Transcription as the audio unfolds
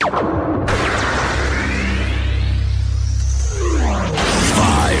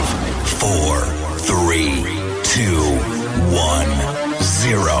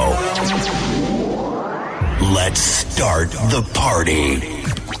the party.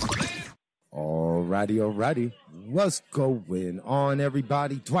 Alrighty. What's going on,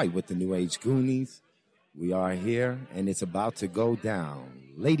 everybody? Dwight with the New Age Goonies. We are here, and it's about to go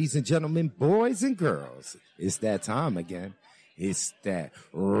down. Ladies and gentlemen, boys and girls, it's that time again. It's that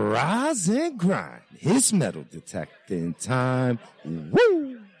rise and grind. It's metal detecting time.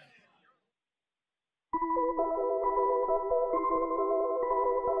 Woo!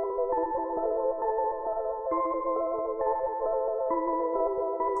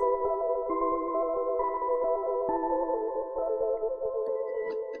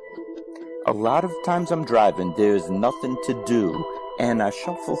 A lot of times I'm driving, there's nothing to do, and I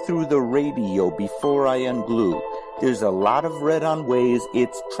shuffle through the radio before I unglue. There's a lot of red on ways,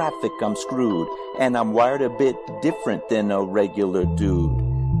 it's traffic, I'm screwed, and I'm wired a bit different than a regular dude.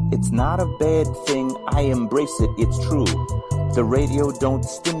 It's not a bad thing, I embrace it, it's true. The radio don't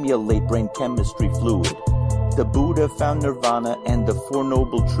stimulate brain chemistry fluid. The Buddha found nirvana and the Four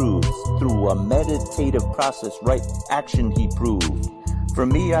Noble Truths. Through a meditative process, right action he proved. For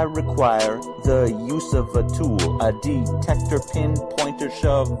me, I require the use of a tool, a detector, pin, pointer,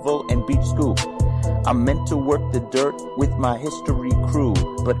 shovel, and beach scoop. I'm meant to work the dirt with my history crew,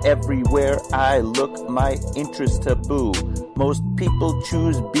 but everywhere I look, my interest taboo. Most people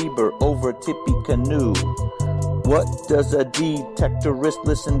choose Bieber over Tippy Canoe. What does a detectorist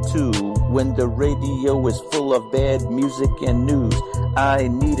listen to when the radio is full of bad music and news? I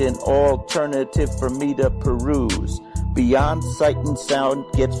need an alternative for me to peruse. Beyond Sight and Sound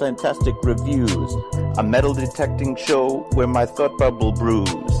gets fantastic reviews. A metal detecting show where my thought bubble brews.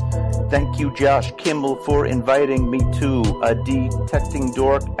 Thank you, Josh Kimmel, for inviting me to a detecting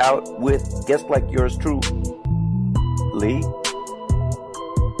dork out with guests like yours truly.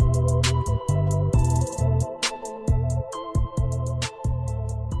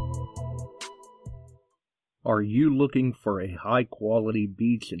 Are you looking for a high-quality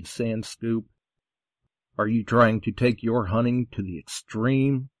beach and sand scoop? Are you trying to take your hunting to the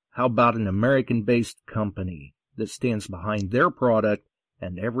extreme? How about an American-based company that stands behind their product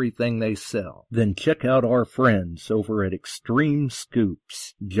and everything they sell? Then check out our friends over at Extreme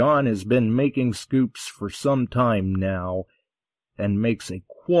Scoops. John has been making scoops for some time now and makes a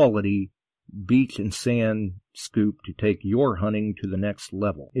quality beach and sand scoop to take your hunting to the next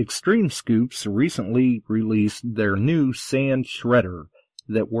level. Extreme Scoops recently released their new sand shredder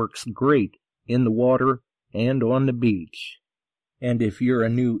that works great in the water and on the beach. And if you're a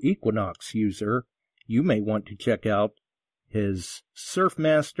new Equinox user, you may want to check out his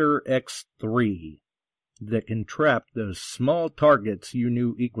Surfmaster X3 that can trap those small targets you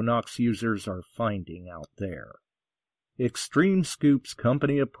new Equinox users are finding out there. Extreme Scoop's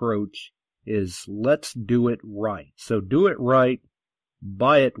company approach is let's do it right. So do it right,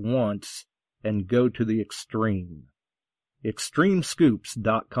 buy it once, and go to the extreme.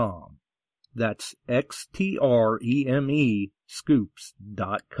 Extremescoops.com. That's XTREME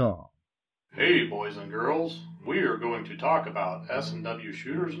scoops.com. Hey boys and girls, we are going to talk about S&W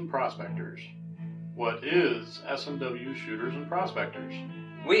shooters and prospectors. What is S&W shooters and prospectors?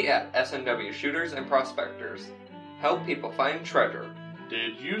 We at S&W Shooters and Prospectors help people find treasure.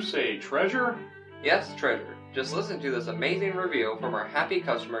 Did you say treasure? Yes, treasure. Just listen to this amazing review from our happy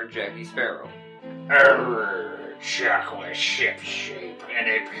customer, Jackie Sparrow. Chocolate ship-shape and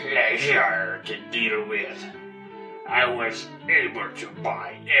a pleasure to deal with. I was able to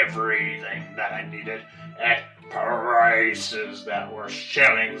buy everything that I needed at prices that were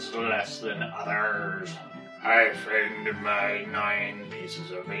shillings less than others. I found my 9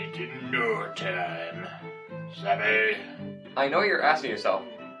 pieces of 8 in no time. Savvy? I know you're asking yourself,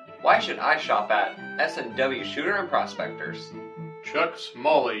 why should I shop at S&W Shooter and Prospectors? Chuck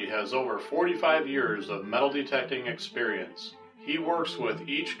Smalley has over 45 years of metal detecting experience. He works with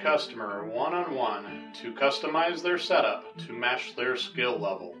each customer one-on-one to customize their setup to match their skill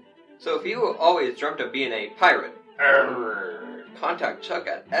level. So if you always dreamt of being a pirate, contact Chuck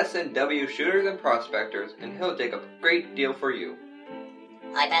at S&W Shooters and Prospectors and he'll take a great deal for you.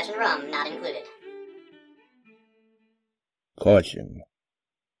 Eye patch and rum not included. Caution.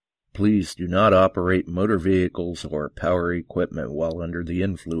 Please do not operate motor vehicles or power equipment while under the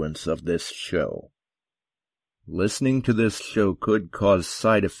influence of this show. Listening to this show could cause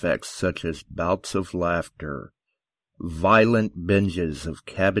side effects such as bouts of laughter, violent binges of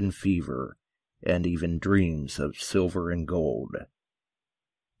cabin fever, and even dreams of silver and gold.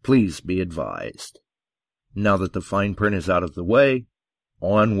 Please be advised. Now that the fine print is out of the way,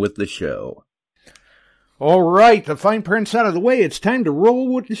 on with the show. All right, the fine print's out of the way. It's time to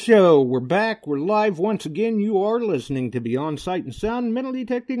roll with the show. We're back. We're live once again. You are listening to Beyond Sight and Sound, metal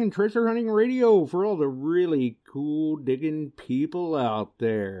detecting and treasure hunting radio for all the really cool digging people out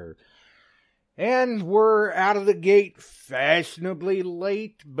there. And we're out of the gate fashionably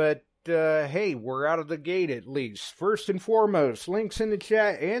late, but hey, we're out of the gate at least. First and foremost, links in the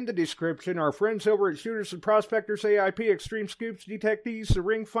chat and the description. Our friends over at Shooters and Prospectors, AIP, Extreme Scoops, Detectees, The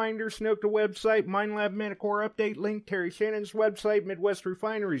Ring Finder, Snoke the website, Minelab Manticore Update link, Terry Shannon's website, Midwest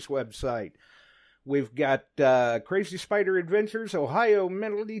Refinery's website. We've got Crazy Spider Adventures, Ohio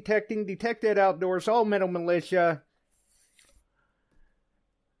Metal Detecting, Detect Ed Outdoors, All Metal Militia,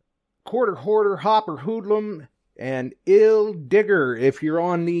 Quarter Hoarder, Hopper Hoodlum, and Ill Digger. If you're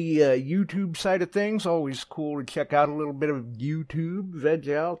on the YouTube side of things, always cool to check out a little bit of YouTube, veg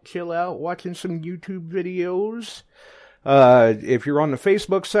out, chill out, watching some YouTube videos. If you're on the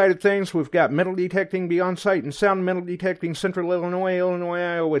Facebook side of things, we've got Metal Detecting Beyond Sight and Sound, Metal Detecting Central Illinois,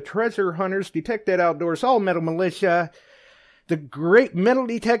 Iowa Treasure Hunters, Detect That Outdoors, All Metal Militia, the Great Metal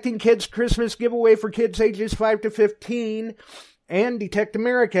Detecting Kids Christmas giveaway for kids ages 5 to 15, and Detect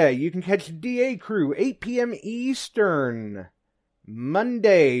America. You can catch DA Crew, 8 p.m. Eastern.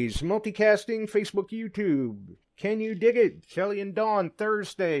 Mondays, multicasting, Facebook, YouTube. Can You Dig It? Shelly and Dawn,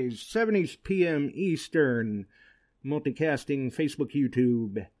 Thursdays, 7 p.m. Eastern. Multicasting, Facebook,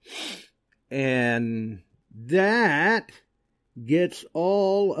 YouTube. And that gets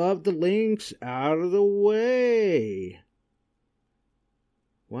all of the links out of the way.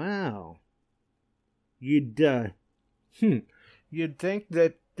 Wow. You'd think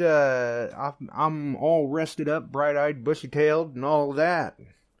that I'm all rested up, bright-eyed, bushy-tailed, and all that.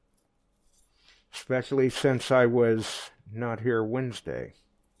 Especially since I was not here Wednesday.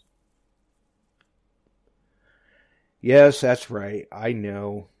 Yes, that's right. I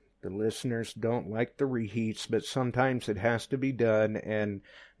know the listeners don't like the reheats, but sometimes it has to be done, and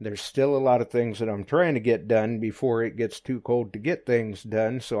there's still a lot of things that I'm trying to get done before it gets too cold to get things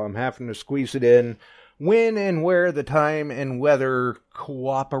done, so I'm having to squeeze it in when and where the time and weather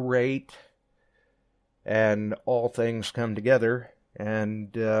cooperate and all things come together.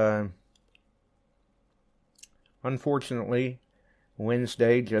 And unfortunately,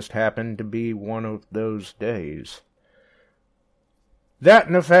 Wednesday just happened to be one of those days. That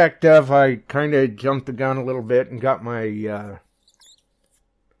and the fact of I kind of jumped the gun a little bit and got my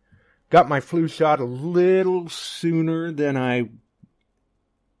flu shot a little sooner than I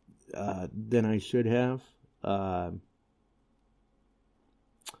should have.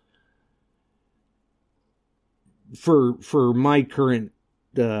 For my current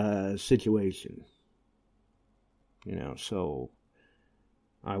situation, so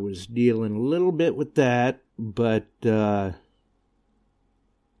I was dealing a little bit with that, but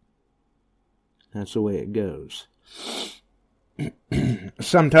that's the way it goes.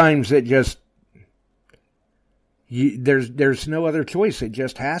 Sometimes it just there's no other choice. It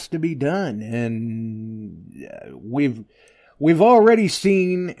just has to be done, and we've already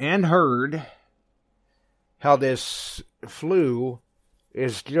seen and heard how this flu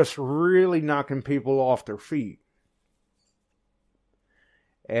is just really knocking people off their feet.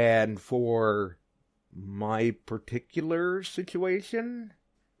 And for my particular situation,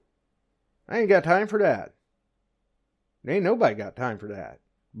 I ain't got time for that. Ain't nobody got time for that.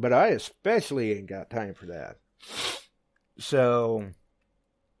 But I especially ain't got time for that. So,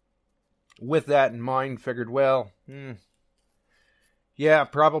 with that in mind, figured, well, yeah,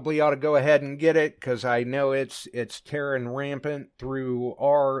 probably ought to go ahead and get it, because I know it's tearing rampant through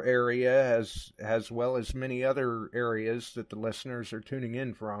our area as well as many other areas that the listeners are tuning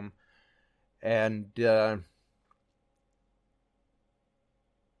in from. And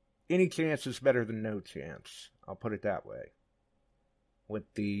any chance is better than no chance. I'll put it that way. With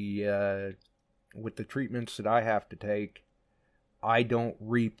the treatments that I have to take, I don't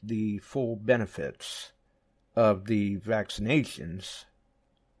reap the full benefits of the vaccinations,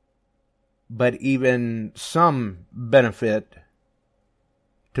 but even some benefit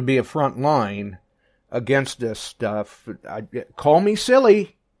to be a front line against this stuff. Call me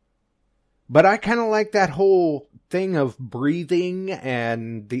silly, but I kind of like that whole thing of breathing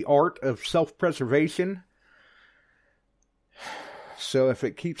and the art of self-preservation. So if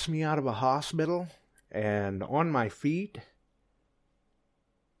it keeps me out of a hospital and on my feet,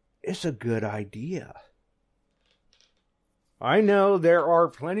 it's a good idea. I know there are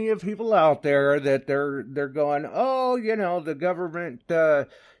plenty of people out there that they're going, oh, the government, the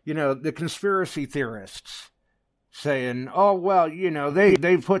conspiracy theorists saying, oh, well,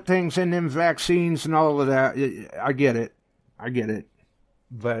 they put things in them vaccines and all of that. I get it.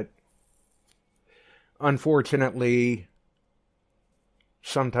 But unfortunately,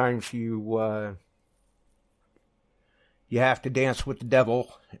 sometimes you have to dance with the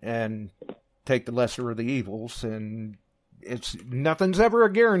devil and take the lesser of the evils, and nothing's ever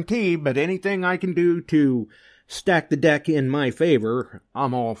a guarantee, but anything I can do to stack the deck in my favor,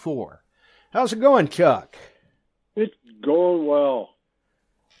 I'm all for. How's it going, Chuck? It's going well.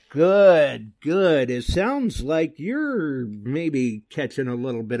 Good. It sounds like you're maybe catching a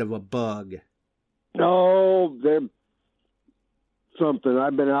little bit of a bug. No, there's something.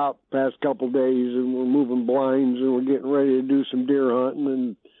 I've been out past couple days, and we're moving blinds, and we're getting ready to do some deer hunting,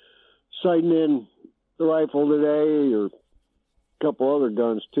 and sighting in the rifle today, or a couple other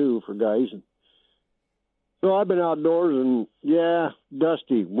guns too for guys. So I've been outdoors, and yeah,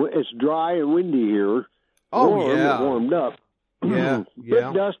 dusty. It's dry and windy here. Yeah. It warmed up. Yeah.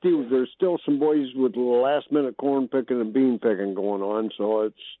 Bit dusty. There's still some boys with last minute corn picking and bean picking going on, so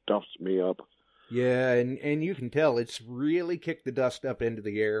it stuffs me up. Yeah, and you can tell it's really kicked the dust up into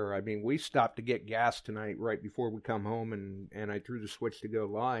the air. I mean, we stopped to get gas tonight right before we come home, and I threw the switch to go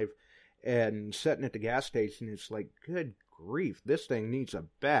live, and sitting at the gas station, it's like, good grief, this thing needs a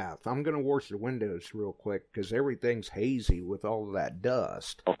bath. I'm going to wash the windows real quick because everything's hazy with all of that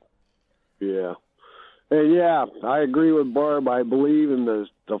dust. Yeah. And yeah, I agree with Barb. I believe in the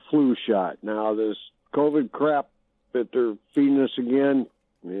flu shot. Now, this COVID crap that they're feeding us again,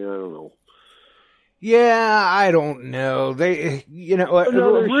 yeah, I don't know. Yeah, I don't know. They,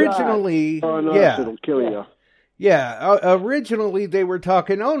 originally, it'll kill you. Yeah, originally they were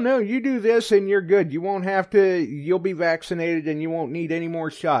talking, oh no, you do this and you're good. You'll be vaccinated and you won't need any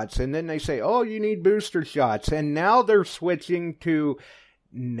more shots. And then they say, oh, you need booster shots. And now they're switching to,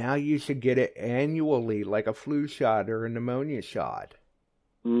 now you should get it annually, like a flu shot or a pneumonia shot.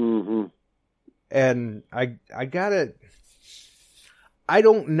 Mm-hmm. And I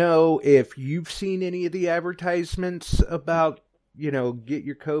don't know if you've seen any of the advertisements about, get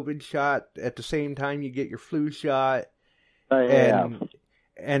your COVID shot at the same time you get your flu shot. I have.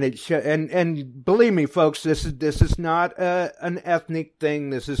 And believe me, folks, this is not an ethnic thing.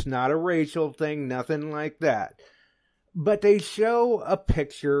 This is not a racial thing. Nothing like that. But they show a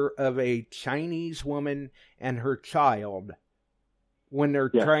picture of a Chinese woman and her child when they're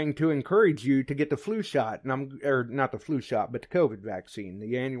trying to encourage you to get the flu shot, or not the flu shot, but the COVID vaccine,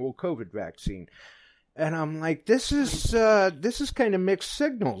 the annual COVID vaccine. And I'm like, this is kind of mixed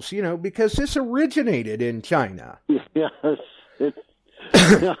signals, because this originated in China. Yes,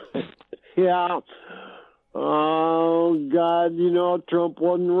 yeah. Oh God, Trump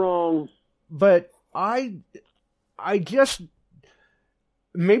wasn't wrong. But I just,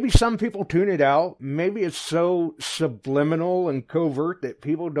 maybe some people tune it out. Maybe it's so subliminal and covert that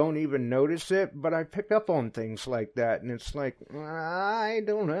people don't even notice it. But I pick up on things like that, and it's like, I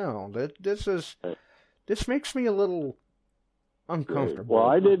don't know. This makes me a little uncomfortable. Well,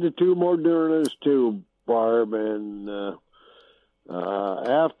 I did the 2 Modernas too, Barb, and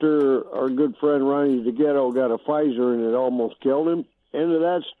after our good friend Ronnie DeGhetto got a Pfizer and it almost killed him, end of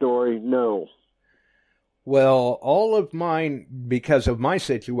that story, no. Well, all of mine, because of my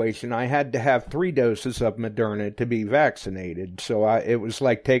situation, I had to have 3 doses of Moderna to be vaccinated. So it was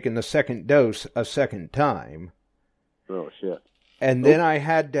like taking the second dose a second time. Oh, shit. And then I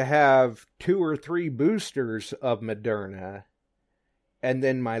had to have 2 or 3 boosters of Moderna. And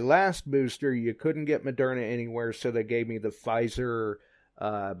then my last booster, you couldn't get Moderna anywhere, so they gave me the Pfizer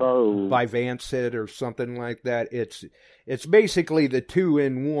Vyvanse or something like that. It's basically the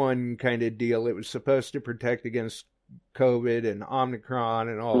 2-in-1 kind of deal. It was supposed to protect against COVID and Omicron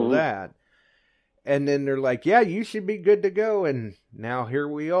and all that. And then they're like, yeah, you should be good to go. And now here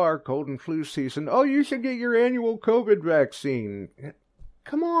we are, cold and flu season. Oh, you should get your annual COVID vaccine.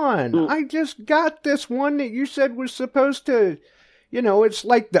 Come on. I just got this one that you said was supposed to, it's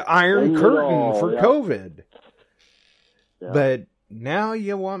like the Iron Curtain for COVID. Yeah. But now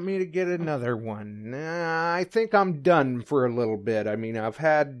you want me to get another one. Nah, I think I'm done for a little bit. I mean, I've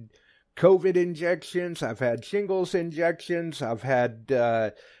had COVID injections. I've had shingles injections. I've had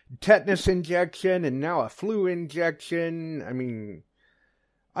tetanus injection, and now a flu injection. I mean,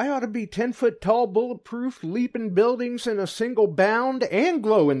 I ought to be 10-foot tall, bulletproof, leaping buildings in a single bound, and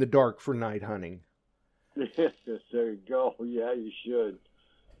glow in the dark for night hunting. Yes, there you go. Yeah, you should.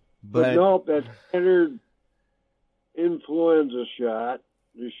 But nope, that standard influenza shot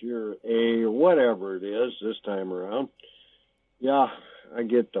this year, A, or whatever it is this time around. Yeah, I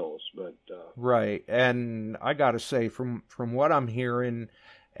get those, but right. And I got to say, from what I'm hearing,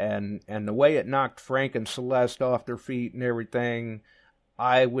 and the way it knocked Frank and Celeste off their feet and everything,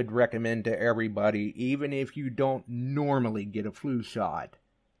 I would recommend to everybody, even if you don't normally get a flu shot,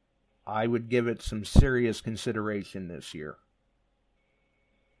 I would give it some serious consideration this year.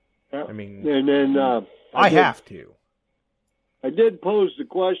 I mean, and then I have to. I did pose the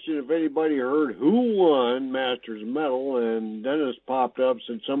question if anybody heard who won Masters of Metal, and Dennis popped up,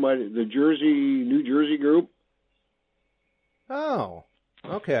 said somebody, the New Jersey group. Oh,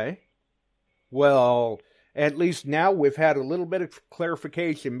 okay. Well, at least now we've had a little bit of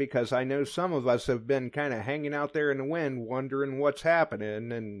clarification, because I know some of us have been kind of hanging out there in the wind wondering what's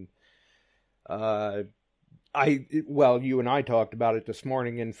happening. And you and I talked about it this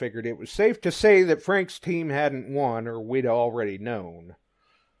morning and figured it was safe to say that Frank's team hadn't won, or we'd already known.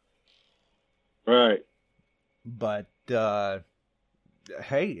 Right. But,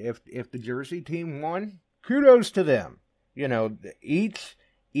 hey, if the Jersey team won, kudos to them. You know, each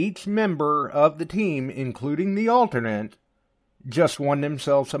member of the team, including the alternate, just won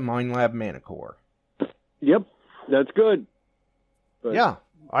themselves a Minelab Manicore. Yep, that's good. But yeah,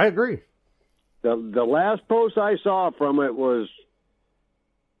 I agree. The last post I saw from it was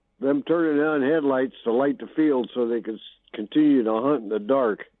them turning on headlights to light the field so they could continue to hunt in the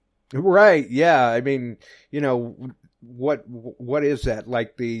dark. Right, yeah. I mean, you know, what is that?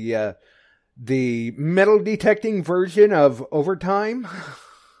 Like the metal detecting version of Overtime?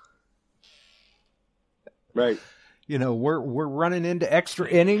 Right. You know, we're running into extra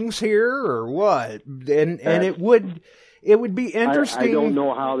innings here, or what? And it would be interesting. I don't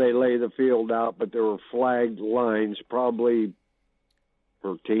know how they lay the field out, but there were flagged lines, probably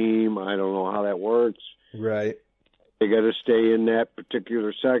per team. I don't know how that works. Right. They got to stay in that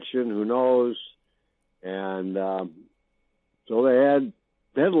particular section. Who knows? And so they had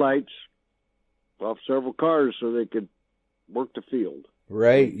headlights off several cars so they could work the field.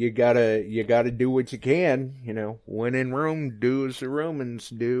 Right. You gotta do what you can. You know, when in Rome, do as the Romans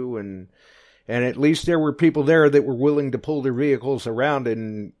do, and at least there were people there that were willing to pull their vehicles around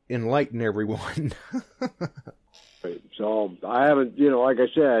and enlighten everyone. Right. So I haven't, you know, like I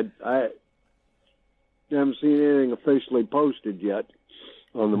said, I haven't seen anything officially posted yet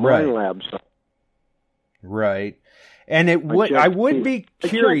on the Minelab side. Right. And I would be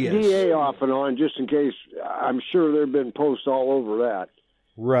curious. I checked DA off and on just in case. I'm sure there have been posts all over that.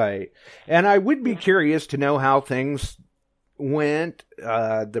 Right. And I would be curious to know how things went,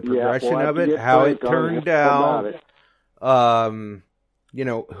 the progression of it, how it turned out. You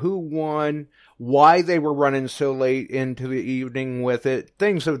know, who won, why they were running so late into the evening with it,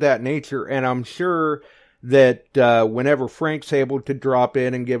 things of that nature. And I'm sure that whenever Frank's able to drop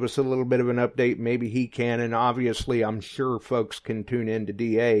in and give us a little bit of an update, maybe he can. And obviously, I'm sure folks can tune into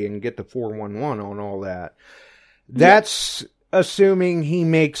DA and get the 411 on all that. That's assuming he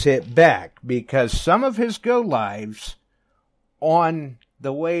makes it back, because some of his go-lives on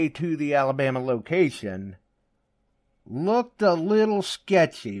the way to the Alabama location looked a little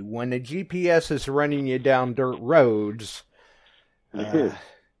sketchy when the GPS is running you down dirt roads.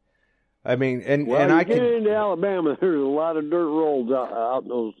 I mean, and I get into Alabama, there's a lot of dirt roads out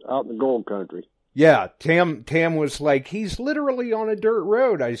in the gold country. Yeah, Tam was like, he's literally on a dirt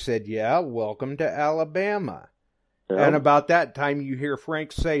road. I said, yeah, welcome to Alabama. Yeah. And about that time, you hear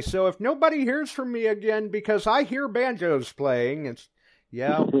Frank say, so if nobody hears from me again because I hear banjos playing, it's,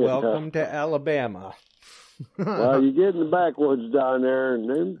 welcome to Alabama. Well, you get in the backwoods down there, and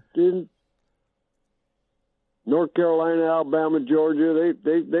then in North Carolina, Alabama, Georgia,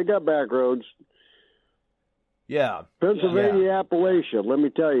 they got back roads. Yeah. Pennsylvania, Appalachia, let me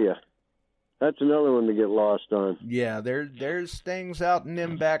tell you. That's another one to get lost on. Yeah, there's things out in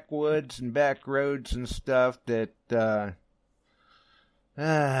them backwoods and back roads and stuff that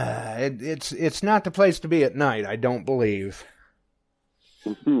it's not the place to be at night, I don't believe.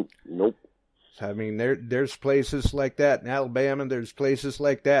 Nope. I mean, there's places like that in Alabama. There's places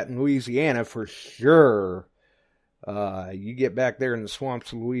like that in Louisiana for sure. You get back there in the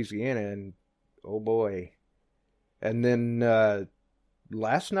swamps of Louisiana, and oh boy. And then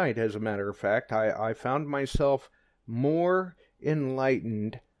last night, as a matter of fact, I found myself more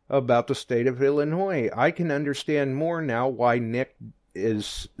enlightened about the state of Illinois. I can understand more now why Nick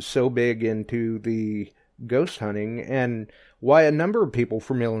is so big into the ghost hunting, and why a number of people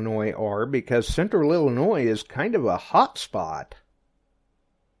from Illinois are, because central Illinois is kind of a hot spot.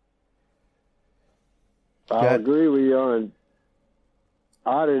 I agree with you on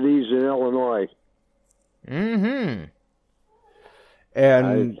oddities in Illinois. Mm-hmm.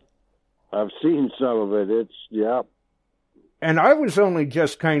 And I've seen some of it. And I was only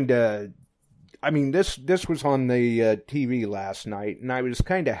just kind of, I mean, this was on the TV last night, and I was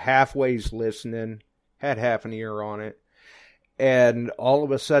kind of halfways listening, had half an ear on it, and all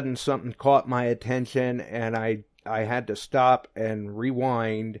of a sudden something caught my attention, and I had to stop and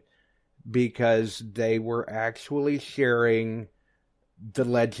rewind because they were actually sharing the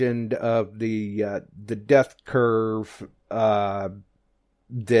legend of the death curve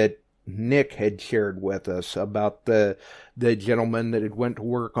that Nick had shared with us about the gentleman that had went to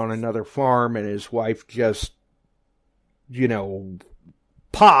work on another farm and his wife just,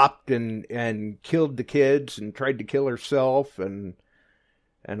 popped and killed the kids and tried to kill herself and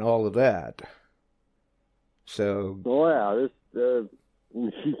all of that. So. Oh yeah, this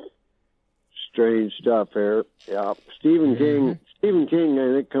strange stuff here. Yeah, Stephen King,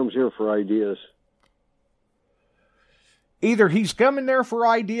 I think, comes here for ideas. Either he's coming there for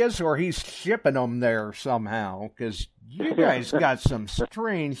ideas or he's shipping them there somehow, because you guys got some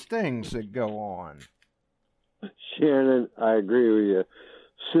strange things that go on. Shannon, I agree with you.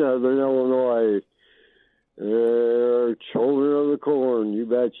 Southern Illinois, children of the corn, you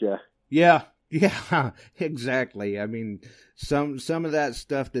betcha. Yeah, exactly. I mean, some of that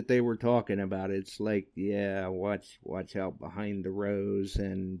stuff that they were talking about, it's like, yeah, watch out behind the rows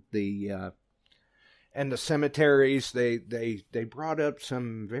and the cemeteries. They brought up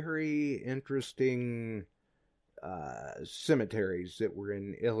some very interesting cemeteries that were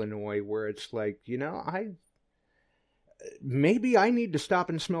in Illinois where it's like, maybe I need to stop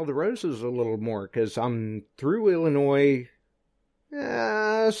and smell the roses a little more, because I'm through Illinois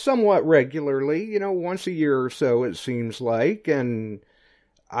somewhat regularly, once a year or so it seems like, and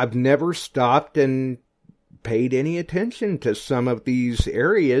I've never stopped and paid any attention to some of these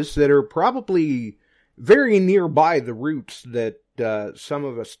areas that are probably very nearby the routes that some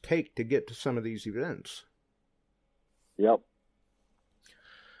of us take to get to some of these events. Yep.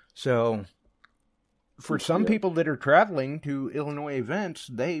 So, for some people that are traveling to Illinois events,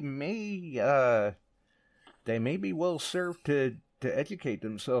 they may be well served to educate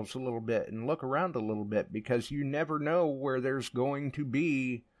themselves a little bit and look around a little bit, because you never know where there's going to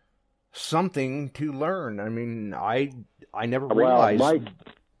be something to learn. I mean, I never realized.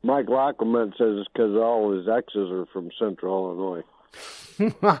 Mike Lockerman says it's because all his exes are from Central Illinois.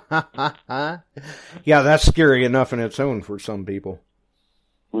 Yeah, that's scary enough in its own for some people.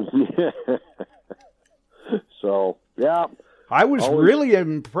 So, yeah. I was really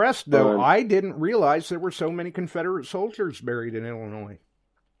impressed, though. I didn't realize there were so many Confederate soldiers buried in Illinois.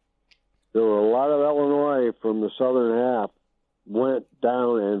 There were a lot of Illinois from the southern half went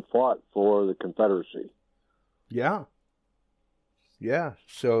down and fought for the Confederacy. Yeah. Yeah,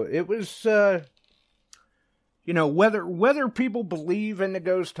 so it was, whether people believe in the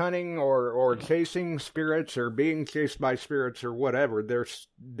ghost hunting or chasing spirits or being chased by spirits or whatever, there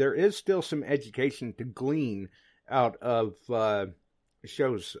is still some education to glean out of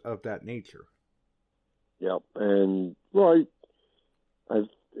shows of that nature. Yep, and, well,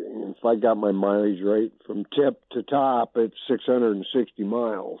 if I got my mileage right, from tip to top, it's 660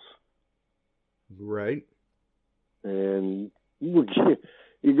 miles. Right. And you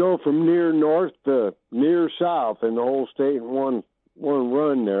go from near north to near south in the whole state in one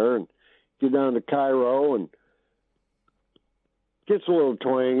run there, and get down to Cairo, and gets a little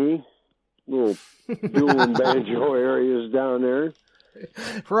twangy, little dual and banjo areas down there.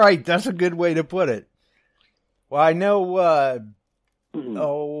 Right, that's a good way to put it. Well, I know,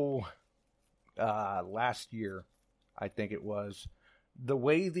 last year, I think it was, the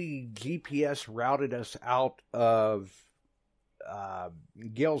way the GPS routed us out of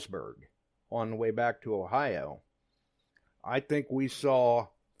Galesburg on the way back to Ohio, I think we saw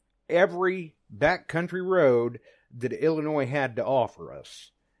every backcountry road that Illinois had to offer us.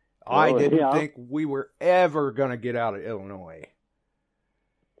 I didn't think we were ever going to get out of Illinois.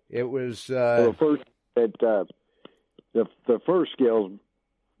 It was the first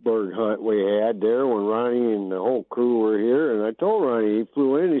Galesburg hunt we had there when Ronnie and the whole crew were here, and I told Ronnie, he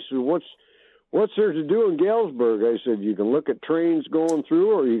flew in, he said, What's there to do in Galesburg? I said, you can look at trains going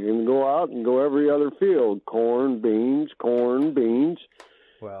through, or you can go out and go every other field. Corn, beans.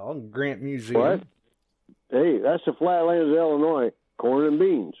 Well, Grant Museum. What? Hey, that's the flatlands of Illinois. Corn and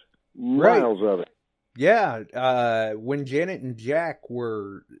beans. Miles of it. Yeah. When Janet and Jack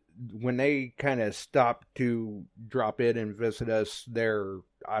when they kind of stopped to drop in and visit us there,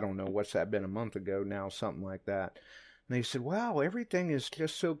 I don't know, what's that been, a month ago now, something like that. And they said, wow, everything is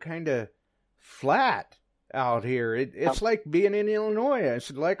just so kind of flat out here. It's like being in Illinois. I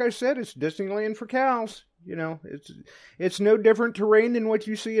said, like I said, it's Disneyland for cows. It's no different terrain than what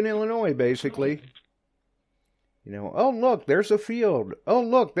you see in Illinois, basically. Oh, look, there's a field. Oh,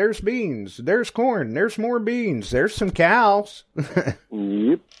 look, there's beans. There's corn. There's more beans. There's some cows.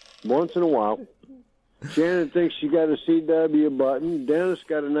 Yep, once in a while. Shannon thinks she got a CW button. Dennis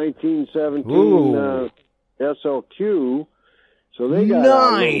got a 1917 SLQ. So they got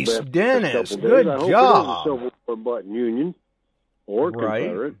out a little nice, bit Dennis. for a couple Good days. I hope job. it is a Civil War button Union or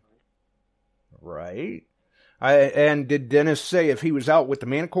Confederate. Right. And did Dennis say if he was out with the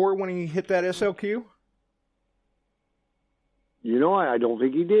Manticore when he hit that SLQ? You know, I don't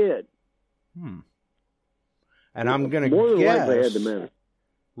think he did. And I'm going More to than guess. likely had the Manticore.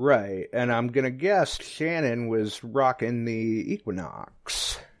 Right. And I'm going to guess Shannon was rocking the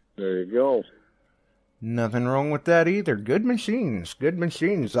Equinox. There you go. Nothing wrong with that either. Good machines. Good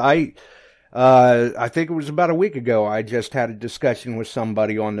machines. I think it was about a week ago, I just had a discussion with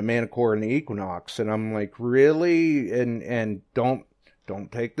somebody on the Manticore and the Equinox, and I'm like, really? And don't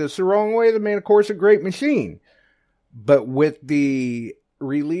take this the wrong way. The Manticore's a great machine. But with the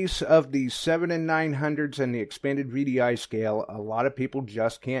release of the 7 and 900s and the expanded VDI scale, a lot of people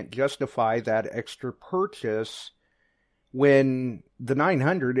just can't justify that extra purchase when the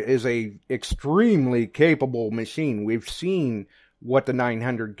 900 is a extremely capable machine. We've seen what the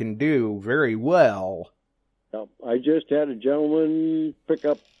 900 can do very well. I just had a gentleman pick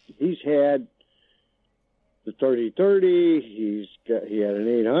up. He's had the 3030. He had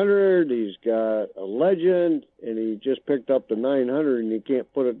an 800. He's got a Legend, and he just picked up the 900, and he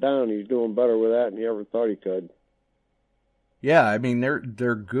can't put it down. He's doing better with that than he ever thought he could. Yeah, I mean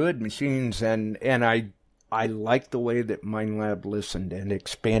they're good machines, and I like the way that MineLab listened and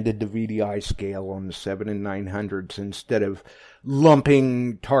expanded the VDI scale on the 7 and 900s instead of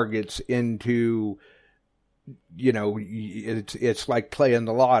lumping targets into, you know, it's like playing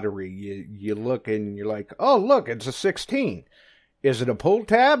the lottery. You look and you're like, oh, look, it's a 16. Is it a pull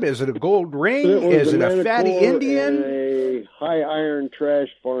tab? Is it a gold ring? Is it a fatty Indian? A high iron trash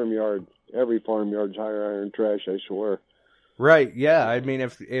farmyard. Every farmyard's high iron trash, I swear. Right, yeah. I mean,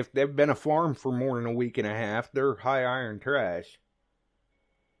 if they've been a farm for more than a week and a half, they're high iron trash.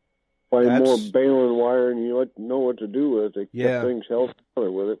 Find more baling wire and you know what to do with it. Yeah. Things held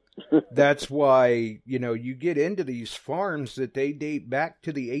together with it. That's why, you know, you get into these farms that they date back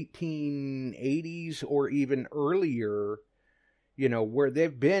to the 1880s or even earlier, you know, where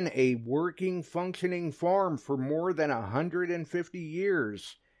they've been a working, functioning farm for more than 150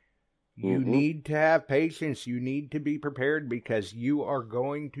 years. You need to have patience. You need to be prepared because you are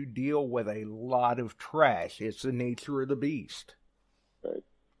going to deal with a lot of trash. It's the nature of the beast. Right.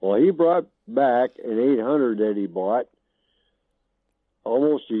 Well, he brought back an 800 that he bought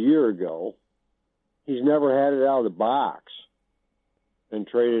almost a year ago. He's never had it out of the box and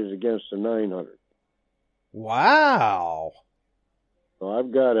traded it against a 900. Wow. So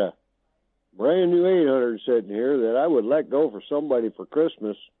I've got a brand new 800 sitting here that I would let go for somebody for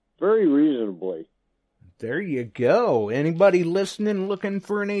Christmas very reasonably. There you go. Anybody listening looking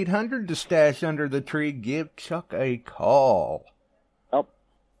for an 800 to stash under the tree, give Chuck a call.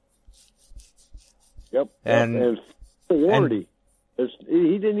 Yep. And warranty.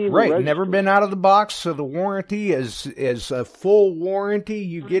 He didn't even register. Never been out of the box, so the warranty is a full warranty.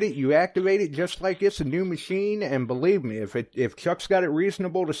 You get it, you activate it just like it's a new machine, and believe me, if Chuck's got it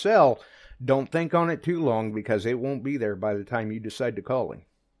reasonable to sell, don't think on it too long because it won't be there by the time you decide to call him.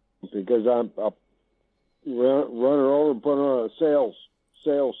 Because I'll run her over and put her on a sales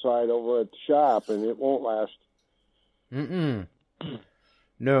side over at the shop, and it won't last.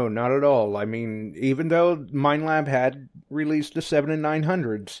 No, not at all. I mean, even though MineLab had released the 7 and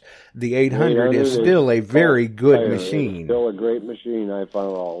 900s, the 800 is still a very good machine. It's still a great machine. I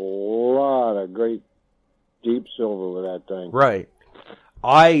found a lot of great deep silver with that thing. Right.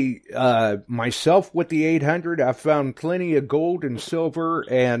 I, myself with the 800, I found plenty of gold and silver,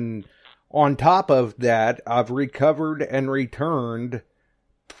 and on top of that, I've recovered and returned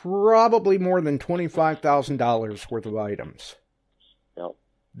probably more than $25,000 worth of items. Yep.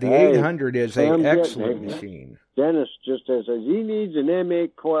 The 800 is an excellent machine. Dennis just says he needs an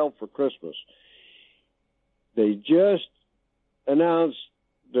M8 coil for Christmas. They just announced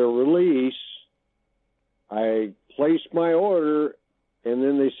their release. I placed my order, and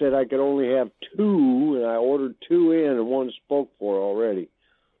then they said I could only have 2, and I ordered 2 in, and 1 spoke for already.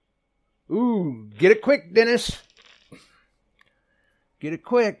 Ooh, get it quick, Dennis. Get it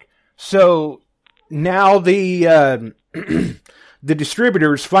quick. So now the the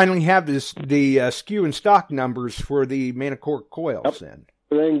distributors finally have the SKU and stock numbers for the Manticore coils. Yep.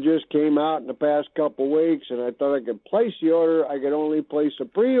 Everything just came out in the past couple of weeks, and I thought I could place the order. I could only place a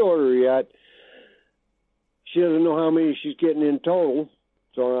pre-order yet. She doesn't know how many she's getting in total,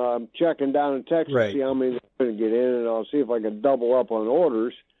 so I'm checking down in Texas to see how many they're going to get in, and I'll see if I can double up on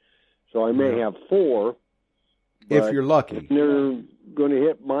orders. So I may have 4. If you're lucky. If they're going to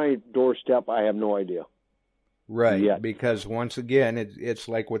hit my doorstep, I have no idea. Right, because once again, it's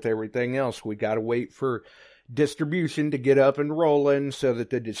like with everything else. We got to wait for, distribution to get up and rolling so that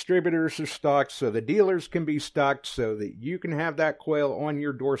the distributors are stocked, so the dealers can be stocked, so that you can have that quail on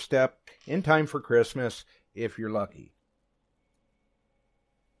your doorstep in time for Christmas if you're lucky.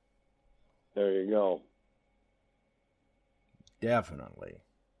 There you go. Definitely.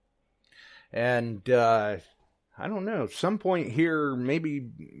 And I don't know, some point here, maybe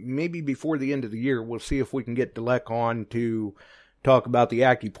before the end of the year, we'll see if we can get Delek on to talk about the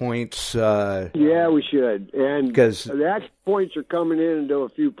AccuPoints. Yeah, we should. And because the AccuPoints are coming into a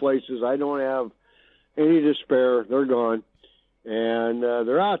few places. I don't have any to spare. They're gone. And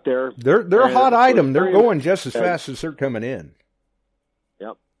they're out there. They're a hot item. They're going just as fast as they're coming in.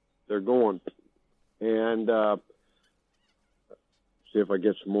 Yep, they're going. And see if I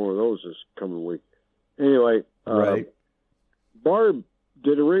get some more of those this coming week. Anyway, right. Barb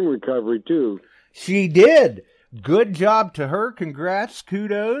did a ring recovery, too. She did. Good job to her. Congrats.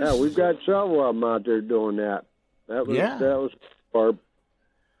 Kudos. Yeah, we've got several of them out there doing that. That was Barb.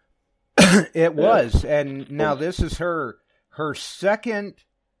 It was. And now this is her second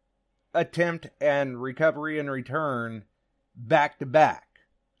attempt and recovery and return back to back.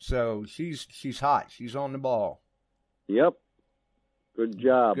 So she's hot. She's on the ball. Yep. Good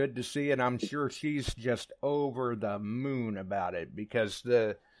job. Good to see, and I'm sure she's just over the moon about it, because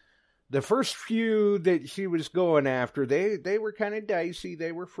the first few that she was going after, they were kind of dicey,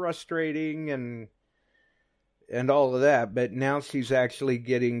 they were frustrating and all of that, but now she's actually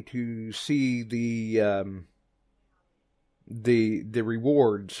getting to see the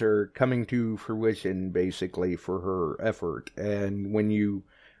rewards are coming to fruition, basically, for her effort. And when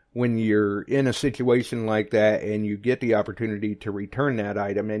you're in a situation like that and you get the opportunity to return that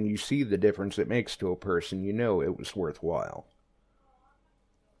item and you see the difference it makes to a person, you know it was worthwhile.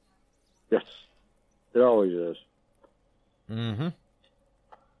 Yes, it always is. Mm-hmm.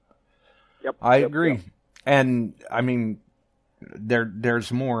 Yep. I agree. Yep. And, I mean,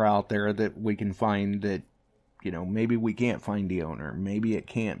 there's more out there that we can find that, you know, maybe we can't find the owner. Maybe it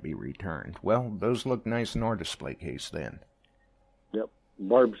can't be returned. Well, those look nice in our display case then. Yep.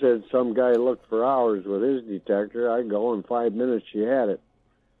 Barb said some guy looked for hours with his detector. I go, in 5 minutes she had it.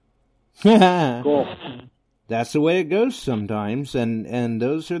 Cool. That's the way it goes sometimes, and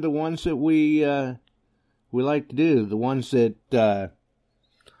those are the ones that we like to do. The ones that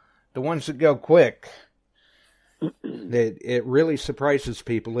go quick. It really surprises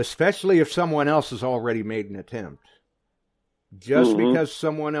people, especially if someone else has already made an attempt. Just because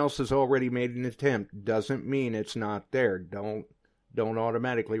someone else has already made an attempt doesn't mean it's not there. Don't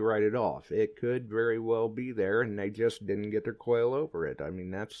automatically write it off. It could very well be there, and they just didn't get their coil over it. I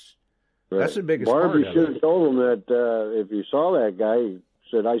mean, that's the biggest part of it. Barbie should have told him that if you saw that guy, he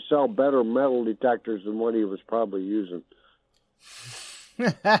said, I sell better metal detectors than what he was probably using.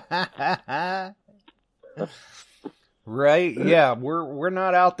 Right? Yeah, we're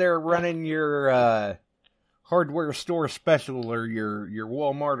not out there running your hardware store special or your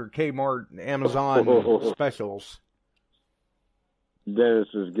Walmart or Kmart, Amazon specials. Dennis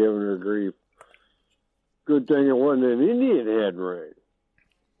is giving her grief. Good thing it wasn't an Indian head ring.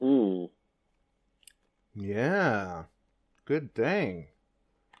 Yeah, good thing.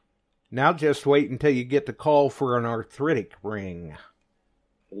 Now just wait until you get the call for an arthritic ring.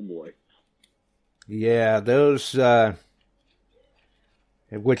 Oh boy. Yeah, those,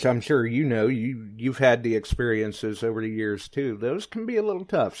 which I'm sure you know, you've had the experiences over the years too. Those can be a little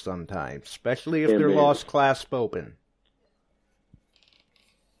tough sometimes, especially if they're lost clasp open.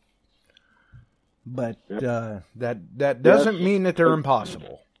 But that doesn't mean that they're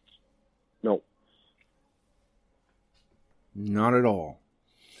impossible. No. Not at all.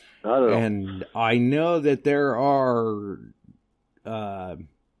 Not at all. And I know that there are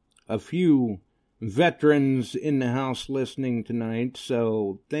a few veterans in the house listening tonight,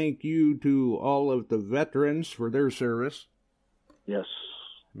 so thank you to all of the veterans for their service. Yes.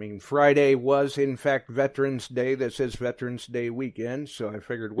 I mean, Friday was, in fact, Veterans Day. That says Veterans Day weekend, so I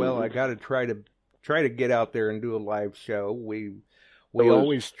figured, well, I got to try to get out there and do a live show. We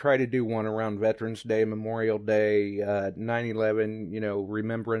always try to do one around Veterans Day, Memorial Day, 9/11,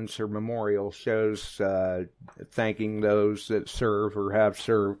 remembrance or memorial shows, thanking those that serve or have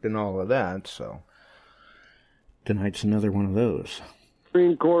served and all of that. So tonight's another one of those.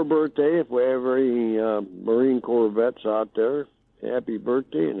 Marine Corps birthday, if we have any Marine Corps vets out there, happy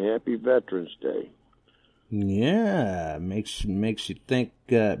birthday and happy Veterans Day. Yeah, makes you think,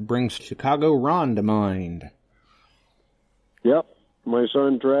 brings Chicago Ron to mind. Yep. My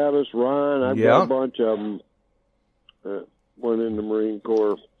son Travis, Ron, I've got a bunch of them that went in the Marine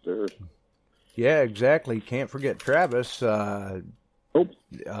Corps there. Yeah, exactly. Can't forget Travis. Nope.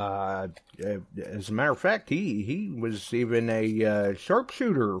 As a matter of fact, he was even a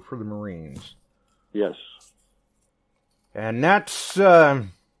sharpshooter for the Marines. Yes. And that's not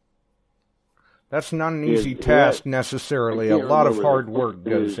an easy task necessarily. A lot of hard work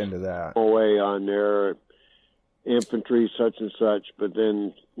goes into that. Away on there, infantry such and such, but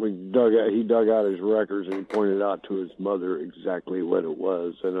then he dug out his records and he pointed out to his mother exactly what it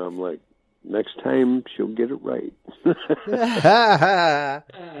was, and I'm like, next time she'll get it right.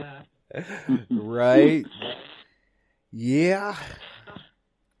 Right. Yeah.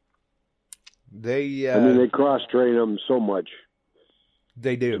 They cross-train them so much.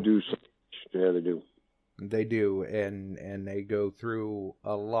 They do. To do so much. Yeah, they do. They do, and they go through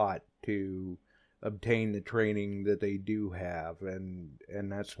a lot to obtain the training that they do have, and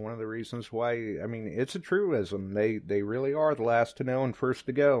that's one of the reasons why, I mean, it's a truism. They really are the last to know and first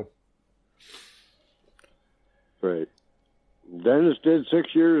to go. Right. Dennis did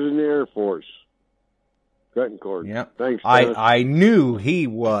 6 years in the Air Force. Cuttencourt. Yeah. Thanks, Dennis. I knew he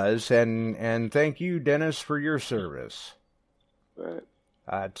was, and thank you, Dennis, for your service. Right.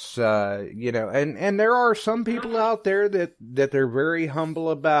 It's and there are some people out there that they're very humble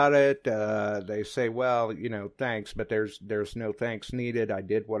about it. They say, well, thanks, but there's no thanks needed. I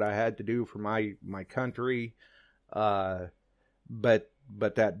did what I had to do for my country. But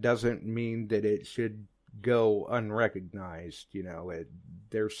that doesn't mean that it should go unrecognized.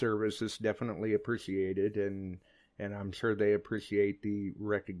 Their service is definitely appreciated, and I'm sure they appreciate the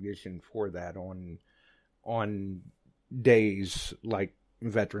recognition for that on days like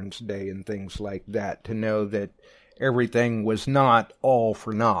Veterans Day and things like that, to know that everything was not all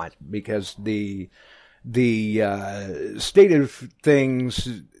for naught, because the state of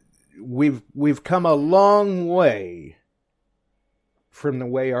things, we've come a long way from the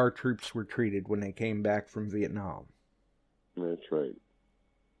way our troops were treated when they came back from Vietnam. That's right.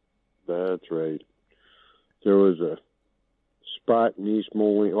 That's right. There was a spot in East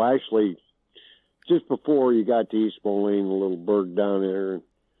Moline. Well, actually, just before you got to East Moline, a little burg down there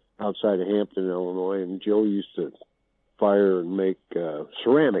outside of Hampton, Illinois, and Joe used to fire and make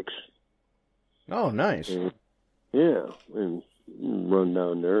ceramics. Oh, nice. And run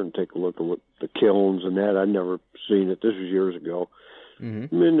down there and take a look at what the kilns and that. I'd never seen it. This was years ago.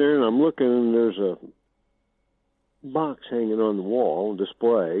 Mm-hmm. I'm in there and I'm looking, and there's a box hanging on the wall,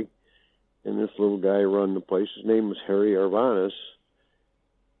 display, and this little guy running the place, his name was Harry Arvanis.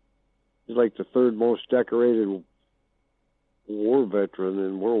 He's like the third most decorated war veteran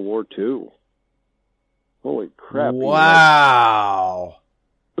in World War II. Holy crap. Wow.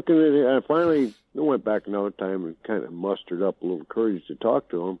 Looking at it, I finally went back another time and kind of mustered up a little courage to talk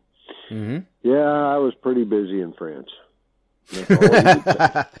to him. Mm-hmm. Yeah, I was pretty busy in France. That's all he would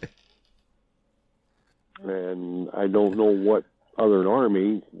say. And I don't know what other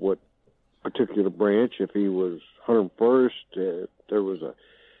army, what particular branch, if he was 101st, there was a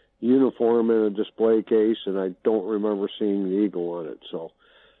uniform in a display case, and I don't remember seeing the eagle on it. So,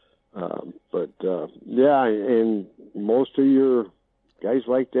 yeah, and most of your guys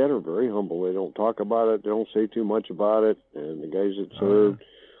like that are very humble. They don't talk about it. They don't say too much about it. And the guys that served.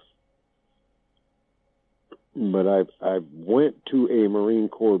 But I went to a Marine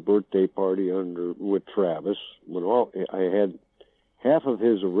Corps birthday party with Travis when I had half of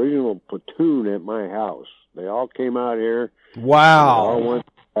his original platoon at my house. They all came out here. Wow. They all went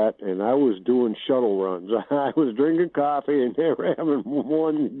to that, and I was doing shuttle runs. I was drinking coffee, and they were having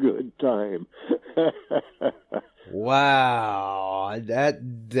one good time. Wow.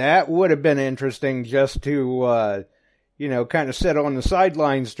 That would have been interesting, just to kind of sit on the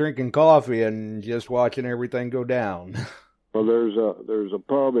sidelines drinking coffee and just watching everything go down. Well, there's a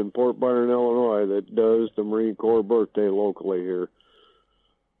pub in Port Byron, Illinois that does the Marine Corps birthday locally here.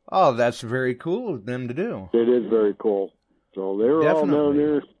 Oh, that's very cool of them to do. It is very cool. So they were all down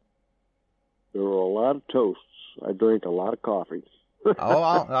there. There were a lot of toasts. I drank a lot of coffee.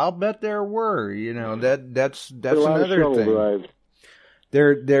 I'll bet there were. That's another thing. Drive.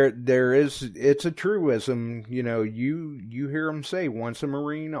 There is. It's a truism. You hear them say, "Once a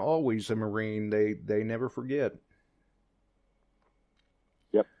Marine, always a Marine." They never forget.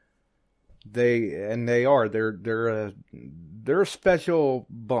 Yep. They are. They're a special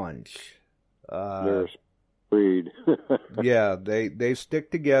bunch. They're a breed. Yeah, they stick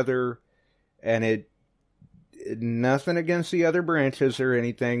together, and nothing against the other branches or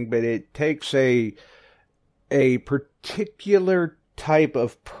anything, but it takes a particular type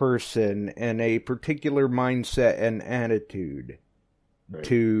of person and a particular mindset and attitude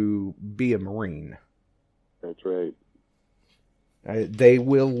to be a Marine. That's right. They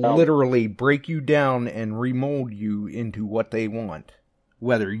will literally break you down and remold you into what they want.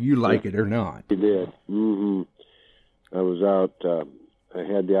 whether you like it or not. He did. Mm-hmm. I was out. I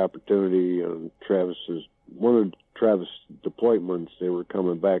had the opportunity on one of Travis' deployments. They were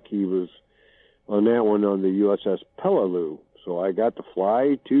coming back. He was on that one on the USS Peleliu. So I got to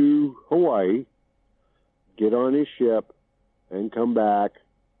fly to Hawaii, get on his ship, and come back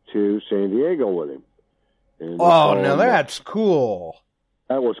to San Diego with him. And now that's cool.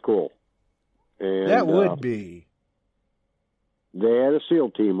 That was cool. And that would be. They had a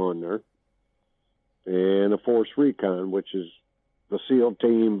SEAL team on there, and a Force Recon, which is the SEAL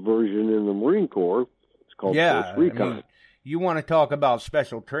team version in the Marine Corps. It's called Force Recon. I mean, you want to talk about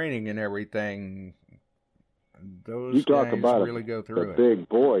special training and everything. Those guys really go through it. Big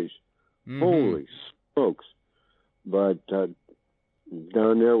boys. Mm-hmm. Holy smokes. But down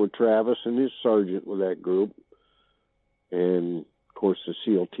there with Travis and his sergeant with that group, and of course the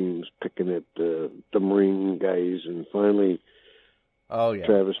SEAL team's picking at the Marine guys, and finally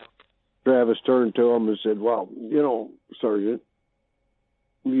Travis turned to him and said, well, Sergeant,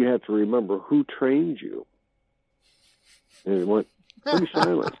 you have to remember who trained you. And he went pretty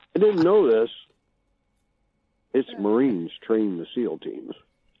silent. I didn't know this. It's Marines train the SEAL teams.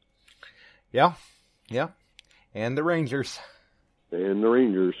 Yeah. And the Rangers.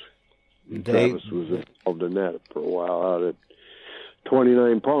 Travis was involved in that for a while out at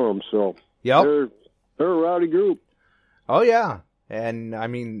 29 Palms. So they're a rowdy group. Oh, yeah. And, I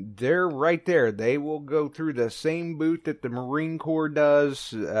mean, they're right there. They will go through the same boot that the Marine Corps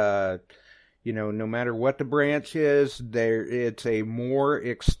does. No matter what the branch is, it's a more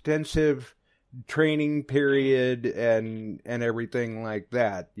extensive training period and everything like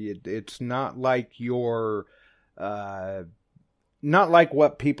that. It's not like not like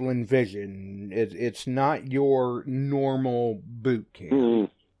what people envision. It's not your normal boot camp. Mm.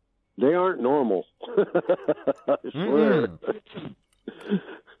 They aren't normal. I swear.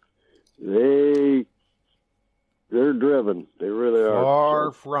 They're driven. They really are.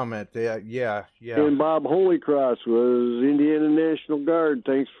 Far from it. Yeah. And Bob Holycross was Indiana National Guard.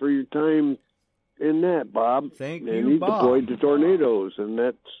 Thanks for your time in that, Bob. Thank and you, he Bob. deployed to tornadoes, and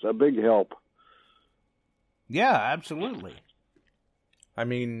that's a big help. Yeah, absolutely. I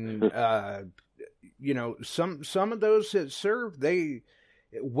mean, some of those that served,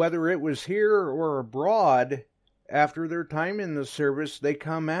 whether it was here or abroad, after their time in the service, they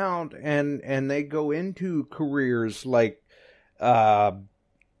come out and they go into careers like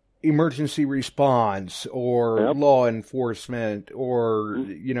emergency response or law enforcement or,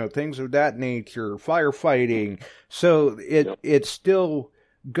 things of that nature, firefighting. So it still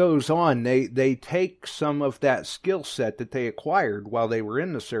goes on. They take some of that skill set that they acquired while they were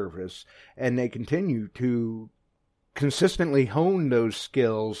in the service, and they continue to consistently hone those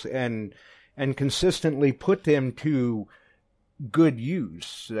skills and consistently put them to good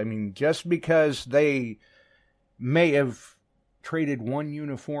use. I mean, just because they may have traded one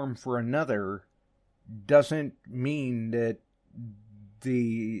uniform for another doesn't mean that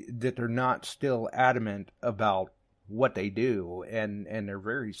they're not still adamant about what they do, and they're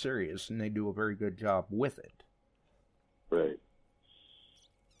very serious, and they do a very good job with it. Right.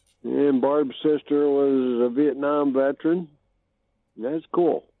 And Barb's sister was a Vietnam veteran. That's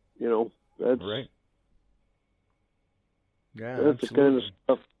cool. That's right. Yeah, that's the kind of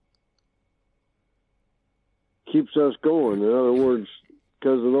stuff keeps us going. In other words,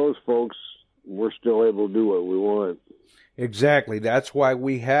 because of those folks, we're still able to do what we want. Exactly. That's why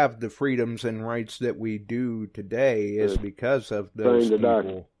we have the freedoms and rights that we do today, is because of those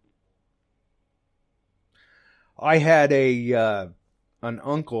people. I had an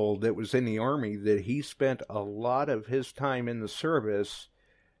uncle that was in the Army that he spent a lot of his time in the service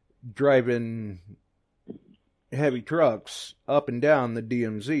driving heavy trucks up and down the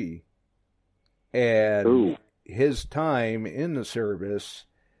DMZ. And his time in the service,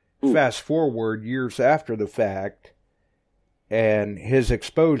 fast forward years after the fact, and his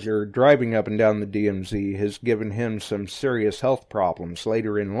exposure driving up and down the DMZ has given him some serious health problems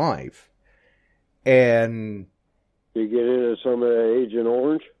later in life. And you get into some of that Agent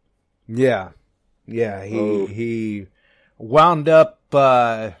Orange? Yeah. He wound up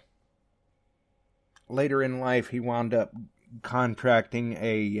later in life. He wound up contracting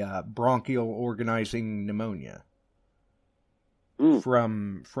a bronchial organizing pneumonia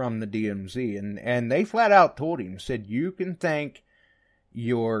from the DMZ, and they flat out told him, said, you can thank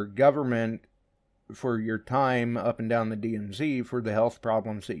your government for your time up and down the DMZ for the health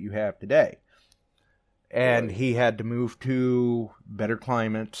problems that you have today. And he had to move to better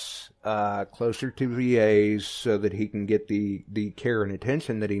climates, closer to VAs, so that he can get the care and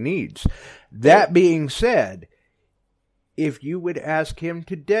attention that he needs. That being said, if you would ask him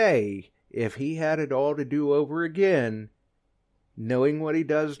today if he had it all to do over again, knowing what he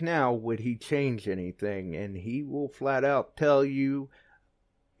does now, would he change anything? And he will flat out tell you,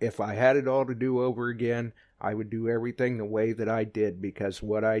 if I had it all to do over again, I would do everything the way that I did, because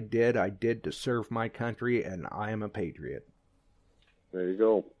what I did to serve my country, and I am a patriot. There you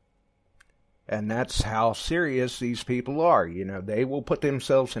go. And that's how serious these people are. You know, they will put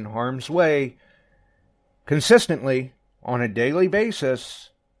themselves in harm's way consistently on a daily basis.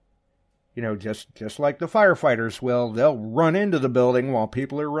 You know, just like the firefighters will, they'll run into the building while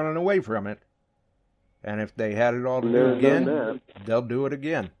people are running away from it. And if they had it all to do again, they'll do it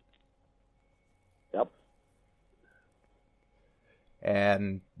again. Yep.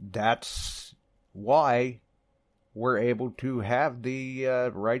 And that's why we're able to have the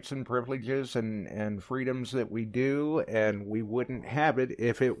rights and privileges and freedoms that we do, and we wouldn't have it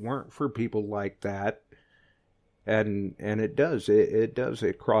if it weren't for people like that. And it does. It does.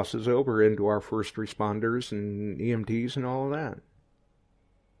 It crosses over into our first responders and EMTs and all of that.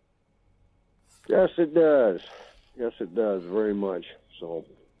 Yes, it does. Yes, it does very much. So,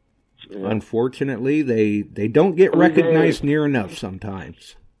 yeah. Unfortunately, they don't get recognized near enough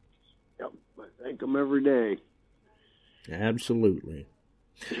sometimes. Yep, I thank them every day. Absolutely.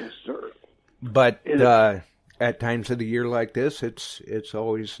 Yes, sir. But at times of the year like this, it's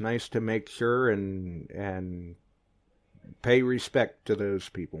always nice to make sure and pay respect to those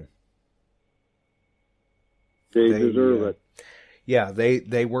people. They deserve it. Yeah,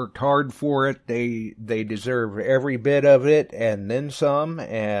 they worked hard for it. They deserve every bit of it and then some.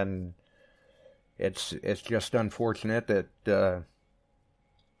 And it's just unfortunate that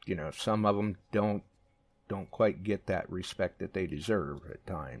some of them don't quite get that respect that they deserve at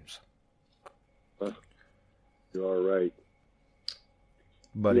times. You are right.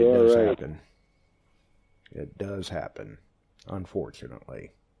 But it does happen. It does happen,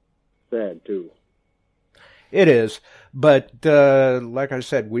 unfortunately. Sad, too. It is. But, like I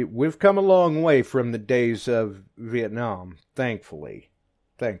said, we've come a long way from the days of Vietnam, thankfully.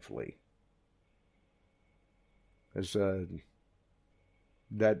 Thankfully. Because,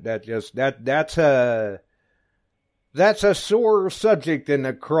 that's a sore subject in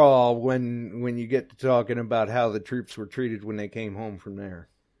the crawl when you get to talking about how the troops were treated when they came home from there.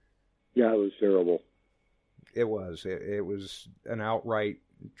 Yeah, it was terrible. It was. It was an outright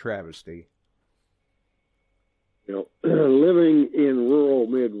travesty. You know, living in rural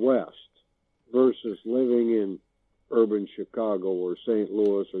Midwest versus living in urban Chicago or St.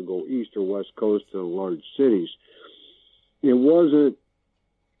 Louis or go east or west coast to large cities, it wasn't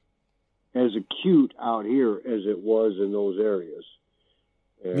as acute out here as it was in those areas.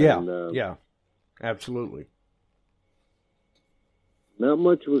 And, yeah, absolutely. Not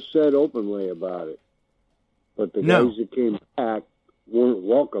much was said openly about it, but the guys that came back weren't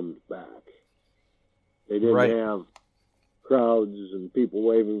welcomed back. They didn't have crowds and people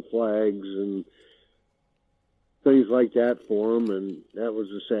waving flags and things like that for them, and that was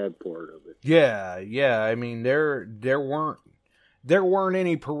the sad part of it. Yeah. I mean, there weren't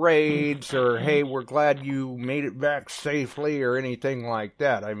any parades or, hey, we're glad you made it back safely or anything like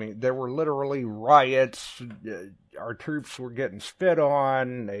that. I mean, there were literally riots. Our troops were getting spit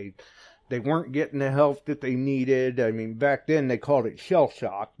on. They weren't getting the help that they needed. I mean, back then they called it shell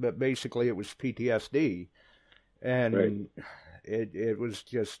shock, but basically it was PTSD. And it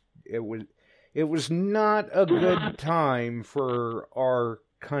was not a good time for our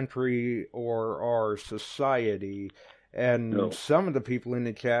country or our society. And some of the people in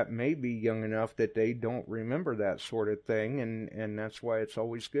the chat may be young enough that they don't remember that sort of thing, and that's why it's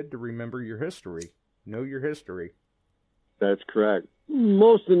always good to remember your history. Know your history. That's correct.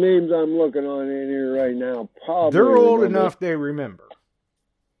 Most of the names I'm looking on in here right now probably they're old enough they remember.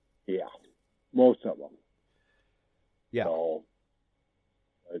 Yeah, most of them. Yeah. So,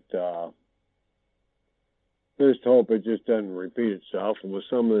 but just hope it just doesn't repeat itself. And with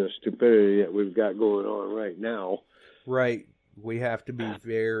some of the stupidity that we've got going on right now. Right. We have to be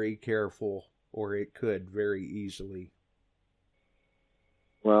very careful, or it could very easily.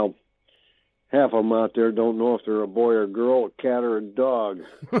 Well, half of them out there don't know if they're a boy or a girl, a cat or a dog.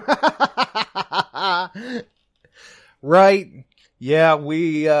 Right. Yeah,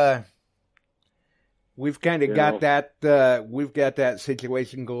 we've kind of got that. We've got that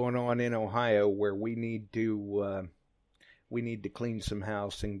situation going on in Ohio where we need to clean some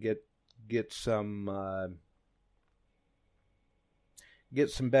house and get some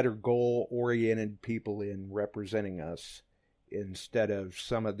better goal-oriented people in representing us instead of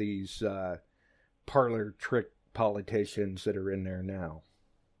some of these parlor trick politicians that are in there now.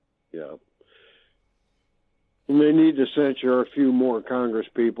 Yeah. And they need to censure a few more Congress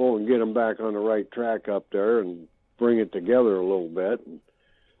people and get them back on the right track up there and bring it together a little bit.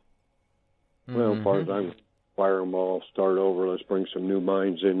 Well, as far as I'm fire them all, start over. Let's bring some new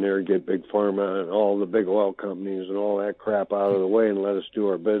mines in there, get Big Pharma and all the big oil companies and all that crap out of the way and let us do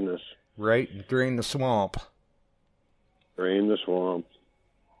our business. Right, drain the swamp. Drain the swamp.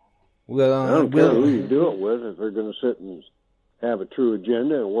 Well, I don't care who you do it with if they're going to sit and have a true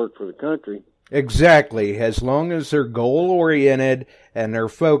agenda and work for the country. Exactly, as long as they're goal-oriented and they're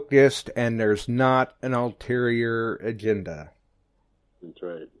focused and there's not an ulterior agenda. That's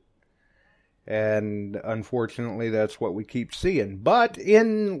right. And unfortunately, that's what we keep seeing. But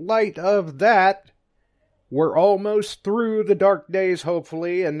in light of that, we're almost through the dark days,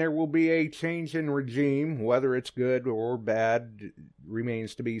 hopefully, and there will be a change in regime. Whether it's good or bad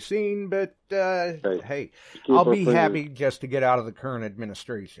remains to be seen, but hey, I'll be happy just to get out of the current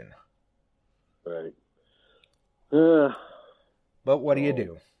administration. Right. But what do you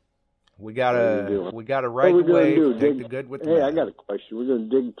do? We gotta ride the wave, take the good with the bad. Hey, I got a question. We're going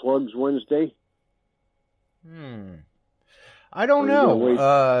to dig plugs Wednesday? I don't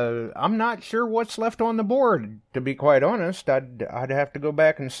know. I'm not sure what's left on the board, to be quite honest. I'd have to go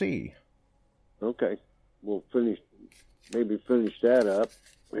back and see. Okay. We'll finish that up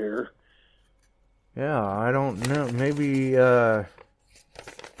here. Yeah, I don't know. Maybe, Well,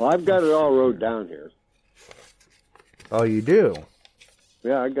 I've got it all wrote down here. Oh, you do?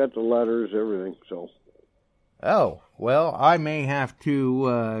 Yeah, I got the letters, everything, so. Oh, well, I may have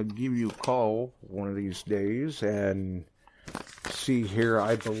to give you a call one of these days and see here.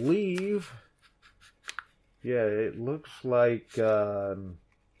 I believe, yeah, it looks like,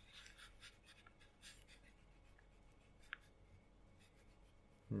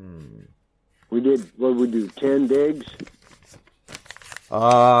 We did, what we do, 10 digs?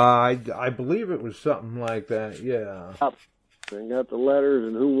 I believe it was something like that, yeah. I got the letters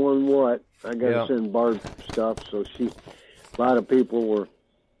and who won what. I got to send Barb stuff, so a lot of people were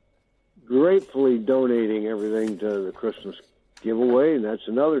gratefully donating everything to the Christmas giveaway, and that's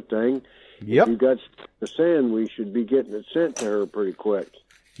another thing. Yep. If you got the sand, we should be getting it sent to her pretty quick.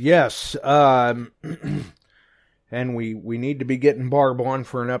 Yes, and we need to be getting Barb on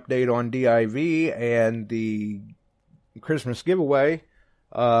for an update on DIV and the Christmas giveaway.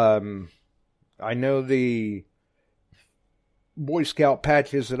 I know the Boy Scout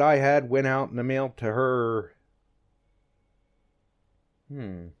patches that I had went out in the mail to her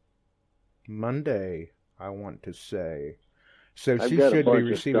Monday, I want to say. So she should be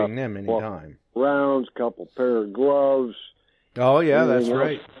receiving them anytime. Rounds, couple pair of gloves. Oh, yeah, that's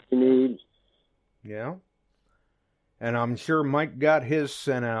right. You need. Yeah. And I'm sure Mike got his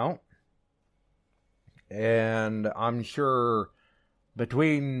sent out. And I'm sure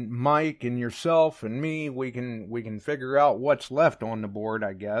between Mike and yourself and me, we can figure out what's left on the board,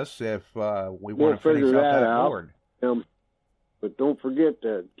 I guess, if we want to finish out that board. But don't forget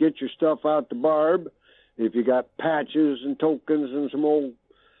to get your stuff out to Barb. If you got patches and tokens and some old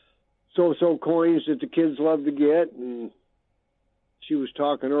so-so coins that the kids love to get. And she was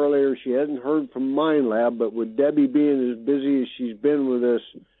talking earlier, she hadn't heard from Mine Lab, but with Debbie being as busy as she's been with this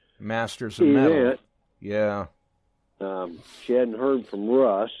Masters of Metal, yeah. She hadn't heard from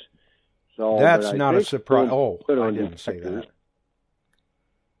Russ. So that's not a surprise. Oh, I didn't say that.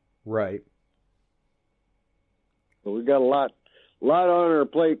 Right. But we got a lot on our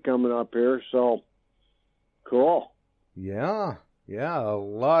plate coming up here, so cool. Yeah, a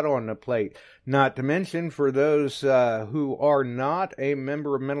lot on the plate. Not to mention, for those who are not a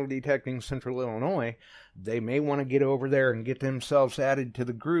member of Metal Detecting Central Illinois, they may want to get over there and get themselves added to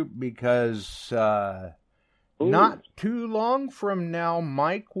the group because not too long from now,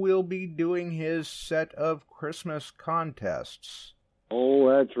 Mike will be doing his set of Christmas contests. Oh,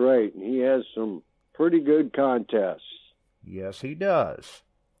 that's right. He has some pretty good contests. Yes, he does.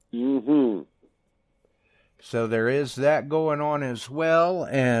 Mm-hmm. So there is that going on as well.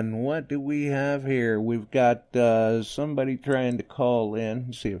 And what do we have here? We've got somebody trying to call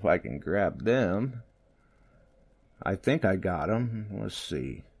in. See if I can grab them. I think I got them. Let's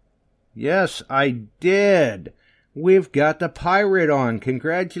see. Yes, I did. We've got the Pirate on.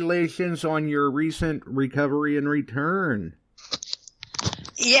 Congratulations on your recent recovery and return.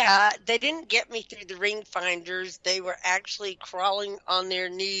 Yeah, they didn't get me through the ring finders. They were actually crawling on their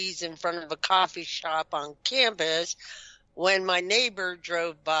knees in front of a coffee shop on campus when my neighbor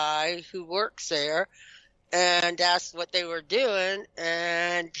drove by who works there and asked what they were doing,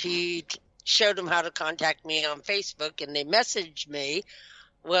 and he showed them how to contact me on Facebook, and they messaged me.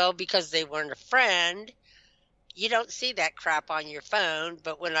 Well, because they weren't a friend, you don't see that crap on your phone,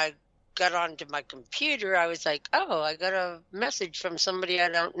 but when I got onto my computer, I was like, oh, I got a message from somebody I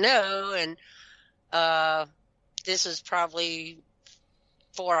don't know. And this was probably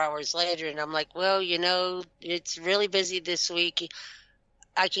 4 hours later. And I'm like, well, it's really busy this week.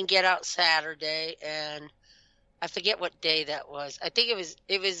 I can get out Saturday. And I forget what day that was. I think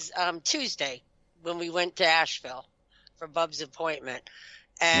it was Tuesday when we went to Asheville for Bub's appointment.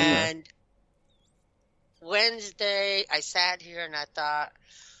 And Wednesday, I sat here and I thought,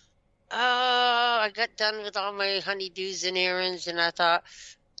 I got done with all my honeydews and errands, and I thought,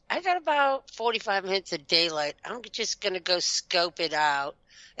 I got about 45 minutes of daylight. I'm just going to go scope it out.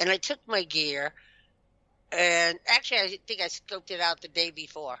 And I took my gear, and actually I think I scoped it out the day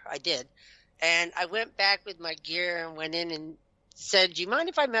before. I did. And I went back with my gear and went in and said, do you mind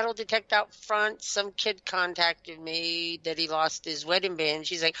if I metal detect out front? Some kid contacted me that he lost his wedding band.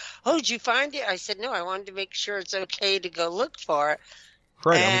 She's like, oh, did you find it? I said, no, I wanted to make sure it's okay to go look for it.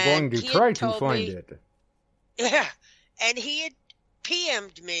 Right, I'm going to try to find it. Yeah, and he had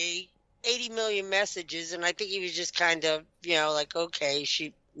PM'd me 80 million messages, and I think he was just kind of, like, okay,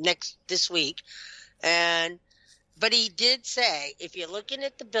 this week. But he did say, if you're looking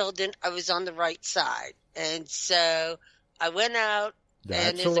at the building, I was on the right side. And so I went out, and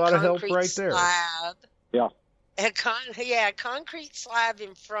That's there's a lot a of help concrete right there. slab. Yeah. A concrete slab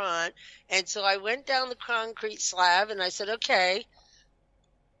in front. And so I went down the concrete slab, and I said, okay,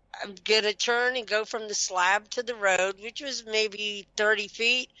 I'm going to turn and go from the slab to the road, which was maybe 30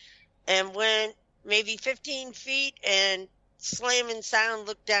 feet, and went maybe 15 feet, and slamming sound,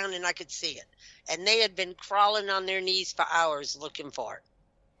 looked down, and I could see it. And they had been crawling on their knees for hours looking for it.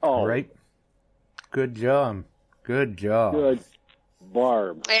 Oh, Right. Good job. Good job. Good,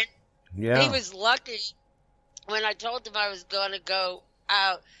 Barb. And Yeah. he was lucky when I told him I was going to go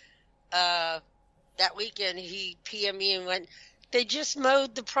out that weekend. He PM'd me and went, they just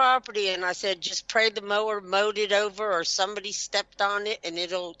mowed the property. And I said, just pray the mower mowed it over or somebody stepped on it and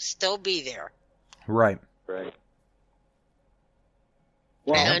it'll still be there. Right. Right.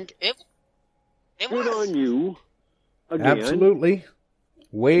 Well, And it good was. on you. Again. Absolutely.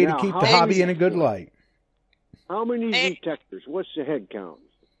 Way Now, to keep how the hobby many- in a good light. How many Hey. detectors? What's the head count?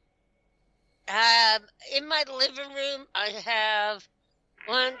 In my living room, I have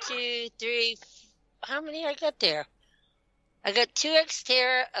 1, 2, 3. How many I got there? I got 2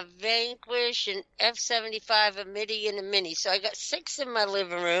 Xterra, a Vanquish, an F-75, a MIDI, and a Mini. So I got 6 in my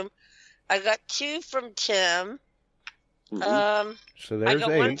living room. I got 2 from Tim. Mhm. So I there's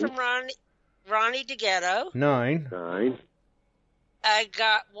got 1 8. from Ronnie DeGhetto. 9. 9. I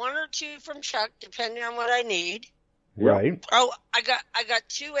got 1 or 2 from Chuck, depending on what I need. Right. Oh, I got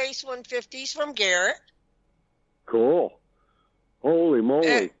 2 Ace 150s from Garrett. Cool. Holy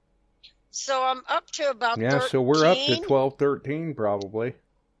moly. So I'm up to about 13. Yeah, so we're up to 12, 13 probably.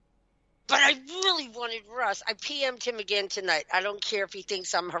 But I really wanted Russ. I PM'd him again tonight. I don't care if he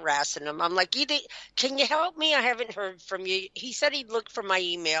thinks I'm harassing him. I'm like, can you help me? I haven't heard from you. He said he'd look for my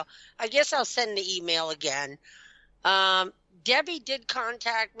email. I guess I'll send the email again. Debbie did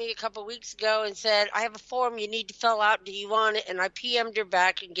contact me a couple weeks ago and said, I have a form you need to fill out. Do you want it? And I PM'd her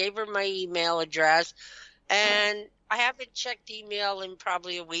back and gave her my email address. And I haven't checked email in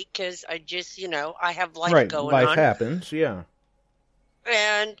probably a week because I just, I have life going on. Life happens, yeah.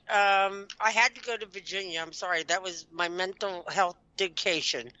 And I had to go to Virginia. I'm sorry. That was my mental health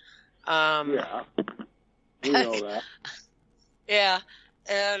dedication. Yeah. We know that. Yeah.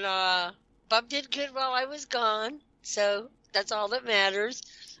 And Bub did good while I was gone. So that's all that matters.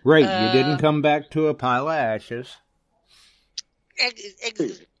 Right, you didn't come back to a pile of ashes.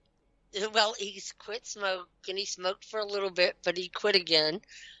 Well, he's quit smoking. He smoked for a little bit, but he quit again.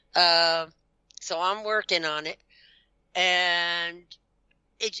 So I'm working on it. And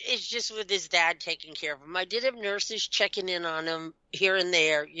it's just with his dad taking care of him. I did have nurses checking in on him here and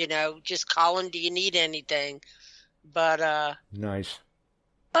there, just calling, do you need anything? But, Nice.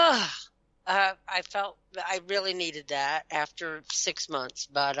 I felt I really needed that after 6 months.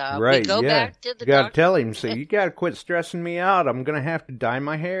 But Right, we go yeah. back to the You gotta doctor. tell him, say, you gotta quit stressing me out. I'm gonna have to dye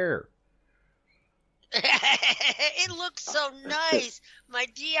my hair. It looks so nice. My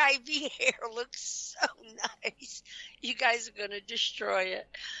DIV hair looks so nice. You guys are going to destroy it.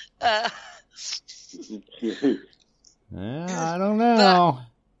 I don't know.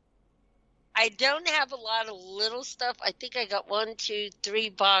 I don't have a lot of little stuff. I think I got 1, 2, 3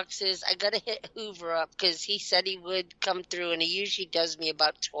 boxes. I got to hit Hoover up because he said he would come through, and he usually does me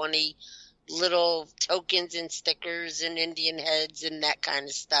about 20 little tokens and stickers and Indian heads and that kind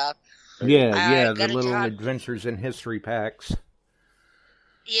of stuff. Yeah, the gotta little talk- adventures in history packs.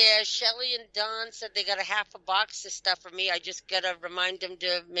 Yeah, Shelly and Don said they got a half a box of stuff for me. I just got to remind them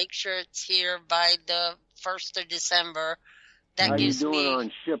to make sure it's here by the 1st of December. That How you gives doing me...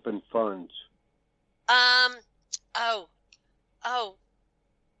 on shipping funds?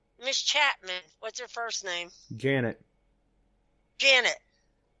 Miss Chapman, what's her first name? Janet.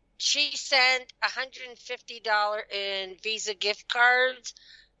 She sent $150 in Visa gift cards.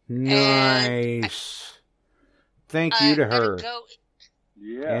 Nice. Thank you to her.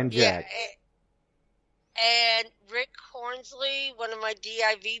 And Jack. Yeah, and Rick Hornsley, one of my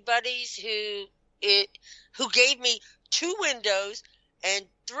DIV buddies, who gave me 2 windows and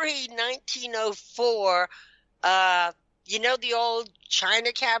 3 1904. You know the old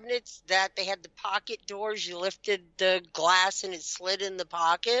China cabinets that they had the pocket doors? You lifted the glass and it slid in the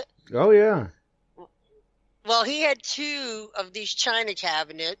pocket. Oh, yeah. Well, he had 2 of these China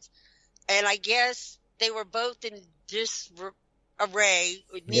cabinets, and I guess they were both in disarray,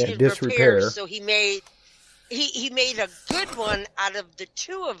 needed disrepair. repairs. So he made a good one out of the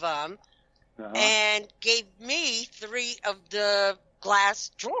 2 of them, and gave me 3 of the glass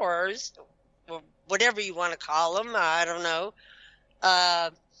drawers, or whatever you want to call them. I don't know.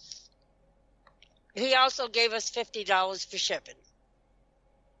 He also gave us $50 for shipping.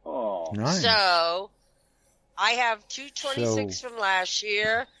 Oh, nice. So I have 226 from last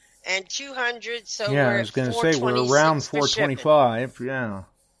year and 200. So yeah, we're I was going to say we're around 425. Yeah.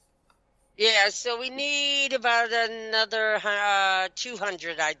 Yeah, so we need about another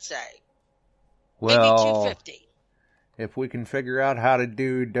 200, I'd say. Well, maybe 250. If we can figure out how to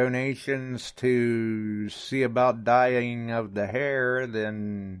do donations to see about dyeing of the hair,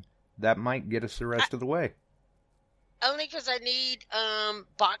 then that might get us the rest of the way. Only because I need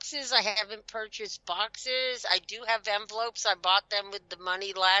boxes. I haven't purchased boxes. I do have envelopes. I bought them with the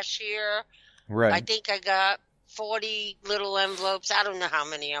money last year. Right. I think I got 40 little envelopes. I don't know how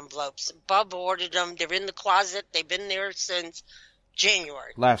many envelopes. Bub ordered them. They're in the closet. They've been there since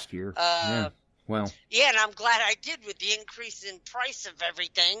January. Last year. Yeah. Well. Yeah, and I'm glad I did with the increase in price of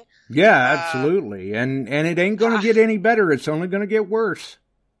everything. Yeah, absolutely. And it ain't going to get any better. It's only going to get worse.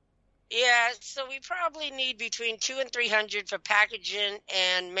 Yeah, so we probably need between $200 and $300 for packaging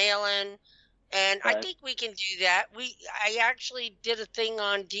and mail-in, and I think we can do that. I actually did a thing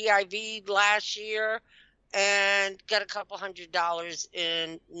on DIV last year and got a couple $100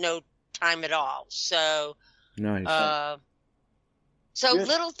 in no time at all. So nice. So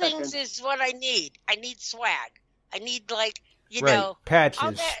little things is what I need. I need swag. I need you right. know,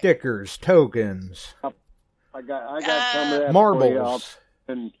 patches, stickers, tokens. I got some of that marbles.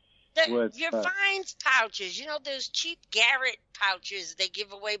 And your Vines pouches, you know those cheap Garrett pouches they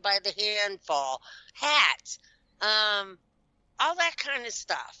give away by the handful, hats, all that kind of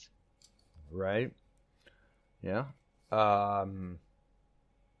stuff. Right. Yeah.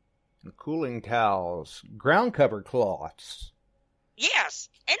 Cooling towels, ground cover cloths. Yes,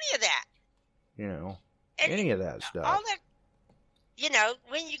 any of that. You know, any of that stuff. All that. You know,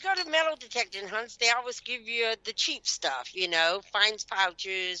 when you go to metal detecting hunts, they always give you the cheap stuff. You know, Fines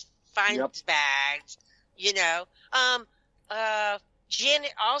pouches, Fines bags. You know,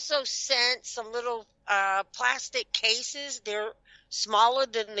 Janet also sent some little plastic cases. They're smaller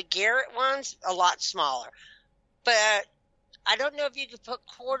than the Garrett ones, a lot smaller. But I don't know if you could put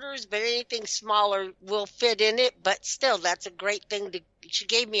quarters, but anything smaller will fit in it. But still, that's a great thing. She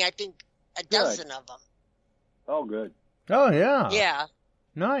gave me, I think, a dozen of them. Oh, good. Oh, yeah. Yeah.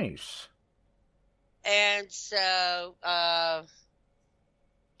 Nice. And so,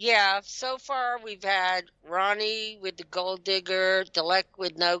 so far we've had Ronnie with the Gold Digger, Delek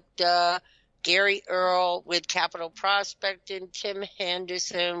with Nokta, Gary Earl with Capital Prospecting, Tim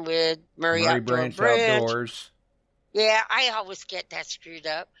Henderson with Murray Branch Branch. Outdoors. Yeah, I always get that screwed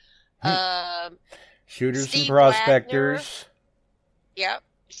up. Shooters Steve and Prospectors. Wagner. Yep.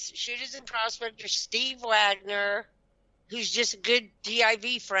 Shooters and Prospectors. Steve Wagner, who's just a good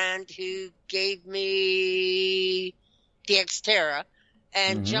DIV friend who gave me the Xterra.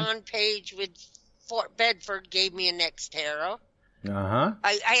 And John Page with Fort Bedford gave me an Xterra. Uh-huh.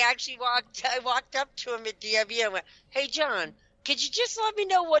 I actually walked up to him at DIV and went, "Hey, John, could you just let me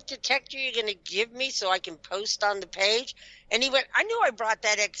know what detector you're going to give me so I can post on the page?" And he went, "I knew I brought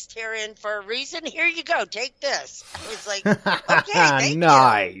that Xterra in for a reason. Here you go. Take this." I was like, "Okay, thank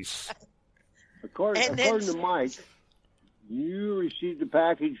nice. you." According to Mike, you received the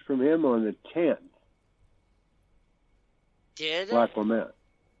package from him on the 10th. Did Black Lament.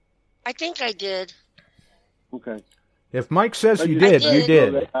 I think I did. Okay. If Mike says you did, you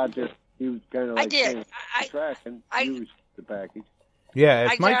did. He was kind of like I did. tracking. You received the package.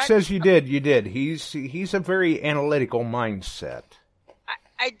 Yeah, if Mike says you did, you did. He's a very analytical mindset.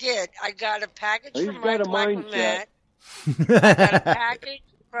 I did. I got a package He's from got Mike a mindset. Lacromat. I got a package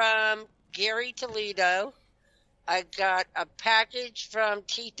from Gary Toledo. I got a package from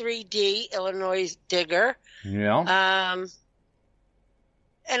T3D, Illinois Digger. Yeah.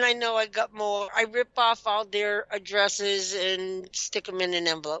 And I know I got more. I rip off all their addresses and stick them in an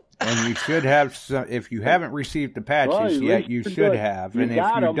envelope. And you should have some. If you haven't received the patches Well, yet, you should have. You And if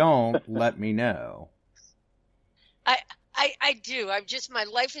got you 'em. don't, let me know. I do. My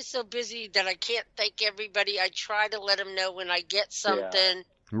life is so busy that I can't thank everybody. I try to let them know when I get something,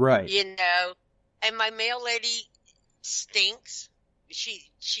 Right. you know. And my mail lady stinks. She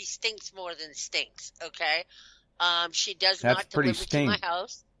stinks more than stinks, okay? She does That's not pretty deliver to my stink.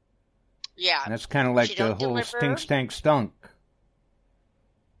 house. Yeah. That's kind of like She the don't whole deliver. stink, stank, stunk.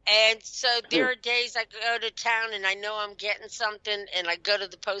 And so there are days I go to town and I know I'm getting something, and I go to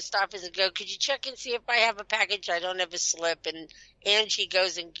the post office and go, could you check and see if I have a package? I don't have a slip. And Angie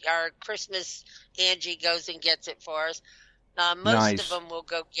goes and, our Christmas Angie goes and gets it for us. Most Nice. of them will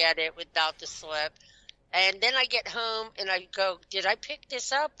go get it without the slip. And then I get home and I go, did I pick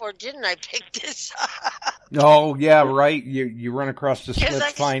this up or didn't I pick this up? Oh, yeah, right. You run across the 'Cause slip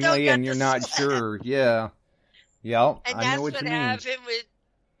I still finally got and you're the not slip. sure. Yeah. Yeah, And I that's know what what you mean. happened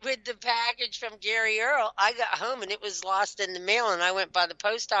with the package from Gary Earl. I got home and it was lost in the mail, and I went by the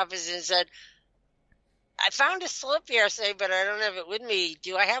post office and said, I found a slip yesterday, but I don't have it with me.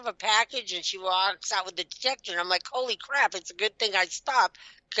 Do I have a package? And she walks out with the detector, and I'm like, holy crap, it's a good thing I stopped,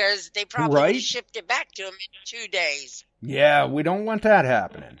 because they probably would Right? have shipped it back to him in 2 days. Yeah, we don't want that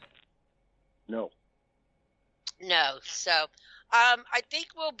happening. No. No, so I think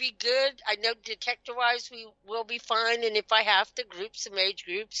we'll be good. I know detector-wise we will be fine, and if I have to group some age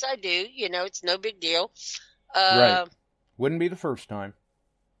groups, I do. You know, it's no big deal. Right. Wouldn't be the first time.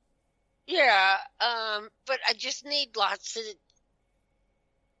 Yeah, but I just need lots of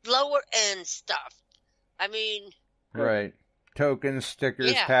lower-end stuff. I mean, Right. Tokens,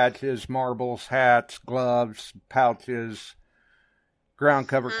 stickers, Yeah. patches, marbles, hats, gloves, pouches, ground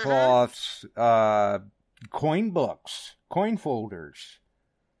cover Mhm. cloths, coin books, coin folders.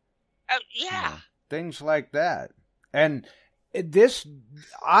 oh, yeah. Things like that. And this,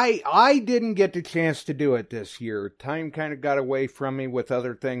 I didn't get the chance to do it this year. Time kind of got away from me with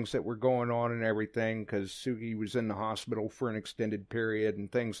other things that were going on and everything, because Suki was in the hospital for an extended period and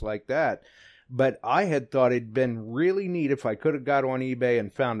things like that. But I had thought it'd been really neat if I could have got on eBay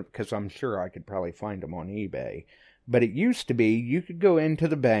and found it, because I'm sure I could probably find them on eBay. But it used to be you could go into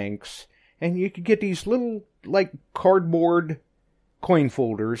the banks and you could get these little, like, cardboard coin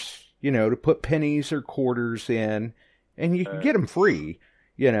folders, you know, to put pennies or quarters in, and you could get them free.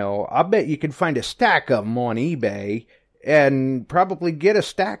 You know, I bet you could find a stack of them on eBay and probably get a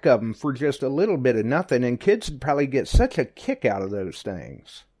stack of them for just a little bit of nothing, and kids would probably get such a kick out of those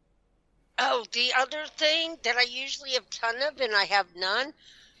things. Oh, the other thing that I usually have a ton of, and I have none,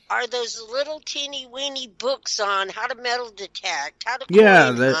 are those little teeny weeny books on how to metal detect, how to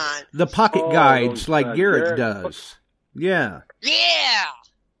Yeah, coin hunt. the pocket Oh, guides those, like Garrett Garrett does. Yeah. Yeah.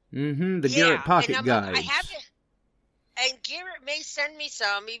 The Yeah, Garrett pocket and I'm like, guides. I have it. And Garrett may send me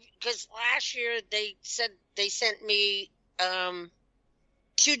some, because last year they said they sent me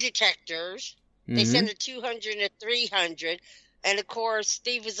 2 detectors. They Mhm. sent a 200 and a 300. And of course,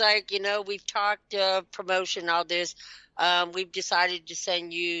 Steve was like, you know, we've talked promotion, all this. We've decided to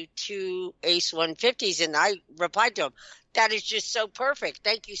send you 2 Ace 150s. And I replied to him, that is just so perfect.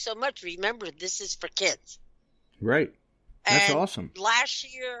 Thank you so much. Remember, this is for kids. Right. That's And awesome. last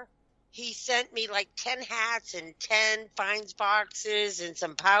year, he sent me like 10 hats and 10 fines boxes and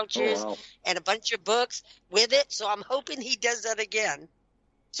some pouches Oh, wow. and a bunch of books with it. So I'm hoping he does that again.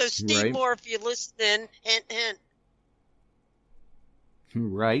 So Steve Right. Moore, if you're listening, hint, hint.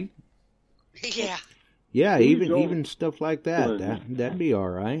 Right. Yeah. Yeah, He's even stuff like that. Good. That'd be all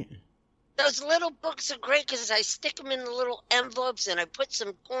right. Those little books are great because I stick them in the little envelopes and I put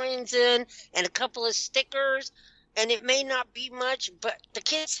some coins in and a couple of stickers. And it may not be much, but the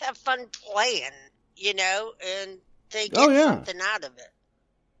kids have fun playing, you know, and they get Oh, yeah. something out of it.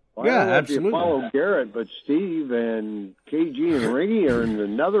 Well, Yeah, I don't know if absolutely. you follow Garrett, but Steve and KG and Ringy are in the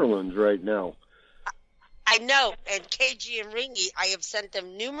Netherlands right now. I know, and KG and Ringy, I have sent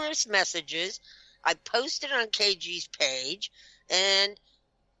them numerous messages. I posted on KG's page, and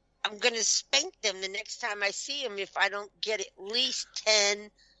I'm going to spank them the next time I see them if I don't get at least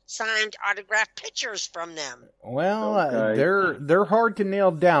 10 signed autographed pictures from them. Well, Okay. they're hard to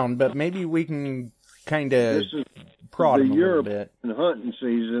nail down, but maybe we can kind of This is prod the them a little bit. European hunting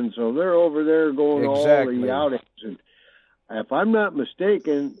season, so they're over there going to all Exactly. the outings. And if I'm not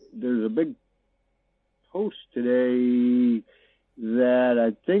mistaken, there's a big post today that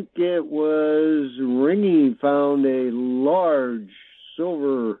I think it was Ringy found a large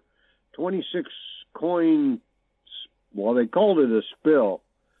silver 26 coin. Well, they called it a spill.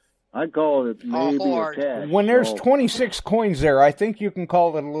 I call it maybe a cache. When there's 26 coins there, I think you can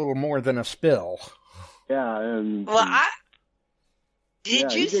call it a little more than a spill. Yeah, and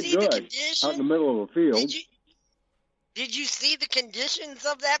did you see the conditions out in the middle of the field? Did you see the conditions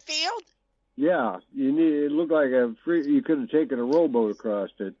of that field? Yeah, it looked like you could have taken a rowboat across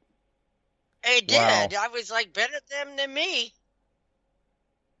it. It did. Wow. I was like, better them than me.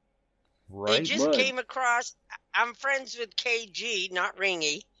 Right. It just came across. I'm friends with KG, not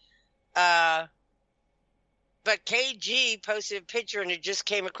Ringy. But KG posted a picture and it just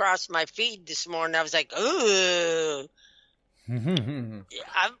came across my feed this morning. I was like, ooh. I'm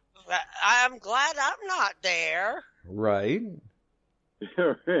glad I'm not there. Right.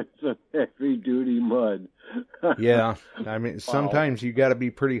 It's a heavy duty mud. Yeah. I mean, sometimes you got to be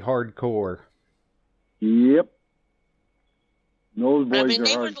pretty hardcore. Yep. Those boys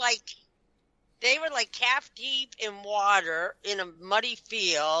they hard. They were like calf deep in water in a muddy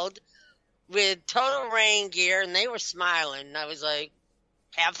field with total rain gear, and they were smiling. And I was like,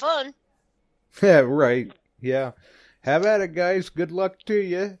 have fun. Yeah, right. Yeah. Have at it, guys. Good luck to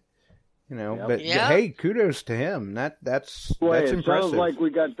you. You know, but hey, kudos to him. That's impressive. Sounds like we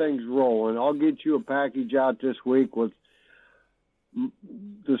got things rolling. I'll get you a package out this week with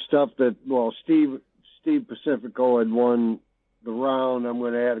the stuff that, Steve Pacifico had won the round. I'm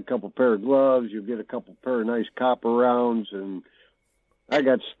going to add a couple pair of gloves. You'll get a couple pair of nice copper rounds, and I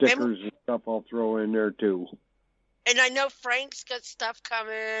got stickers and stuff I'll throw in there too. And I know Frank's got stuff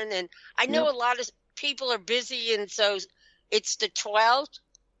coming, and I know a lot of people are busy, and so it's the 12th.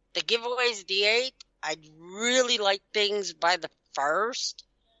 The giveaway's the 8th. I'd really like things by the 1st.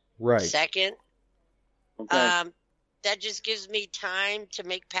 Right. 2nd. Okay. That just gives me time to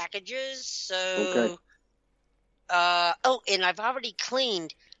make packages. So, and I've already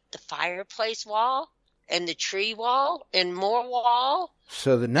cleaned the fireplace wall and the tree wall and more wall.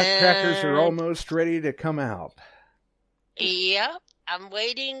 So the nutcrackers are almost ready to come out. Yep. I'm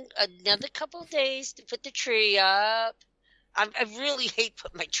waiting another couple of days to put the tree up. I really hate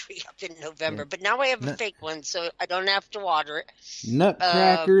putting my tree up in November, but now I have a fake one, so I don't have to water it.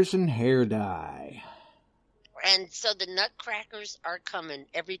 Nutcrackers and hair dye. And so the nutcrackers are coming.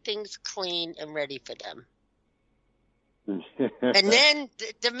 Everything's clean and ready for them. And then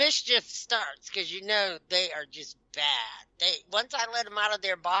the mischief starts, because they are just bad. Once I let them out of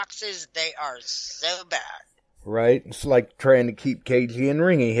their boxes, they are so bad. Right. It's like trying to keep KG and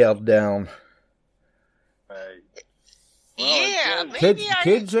Ringy held down. Right. Well,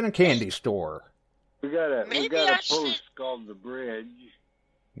 kids in a candy store. We got a post called The Bridge.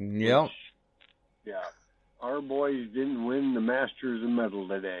 Yep. Yeah. Our boys didn't win the Masters of Metal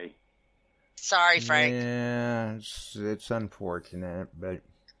today. Sorry, Frank. Yeah, it's unfortunate, but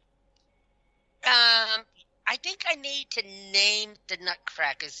I think I need to name the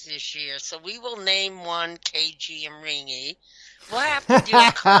Nutcrackers this year, so we will name one KG and Ringy. We'll have to do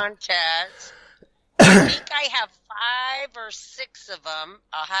a contest. I think I have 5 or 6 of them.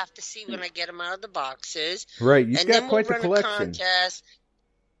 I'll have to see when I get them out of the boxes. Right, you've got quite the collection. A contest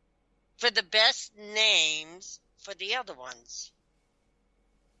for the best names for the other ones.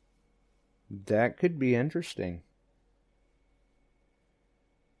 That could be interesting.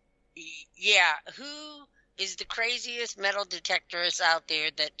 Yeah, who is the craziest metal detectorist out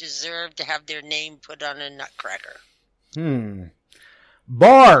there that deserve to have their name put on a nutcracker?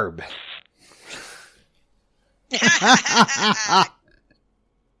 Barb! I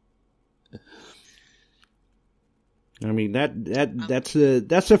mean that's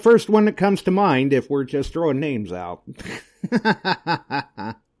the first one that comes to mind if we're just throwing names out.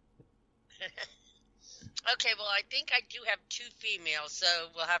 Okay, well, I think I do have 2 females, so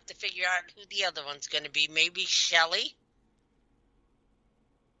we'll have to figure out who the other one's going to be. Maybe Shelley?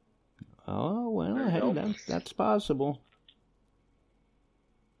 Oh, well, hey, that's possible.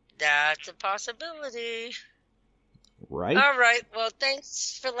 That's a possibility. Right. All right, well,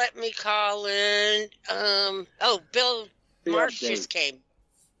 thanks for letting me call in. Bill Marsh just came.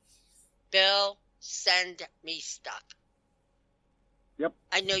 Bill, send me stuff. Yep.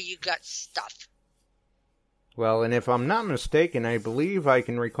 I know you got stuff. Well, and if I'm not mistaken, I believe I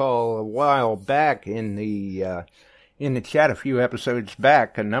can recall a while back in the chat a few episodes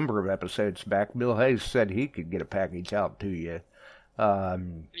back, a number of episodes back, Bill Hayes said he could get a package out to you.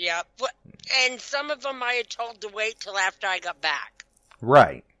 Yeah, and some of them I had told to wait till after I got back.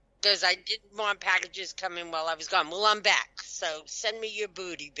 Right. Because I didn't want packages coming while I was gone. Well, I'm back, so send me your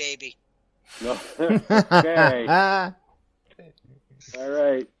booty, baby. Okay. All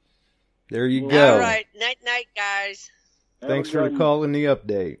right. There you go. All right. Night, guys. Thanks for calling the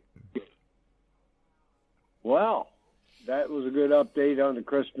update. Well, that was a good update on the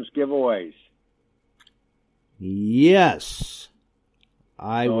Christmas giveaways. Yes.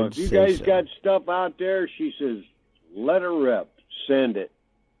 I so would if you say guys so. got stuff out there, she says, let her rip. Send it.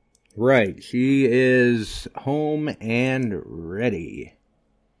 Right. She is home and ready.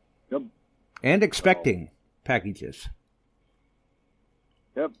 Yep. And expecting packages.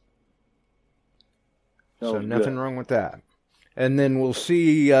 Yep. So Sounds nothing good. wrong with that. And then we'll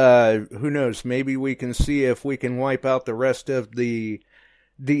see, who knows, maybe we can see if we can wipe out the rest of the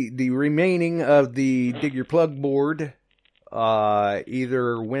remaining of the Dig Your Plug board,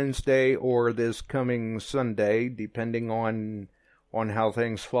 either Wednesday or this coming Sunday, depending on how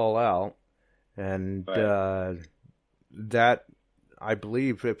things fall out. And that, I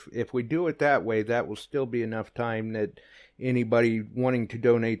believe, if we do it that way, that will still be enough time that anybody wanting to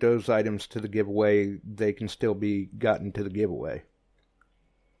donate those items to the giveaway, they can still be gotten to the giveaway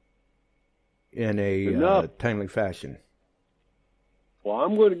in a timely fashion. Well,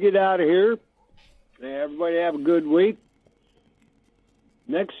 I'm going to get out of here. Everybody have a good week.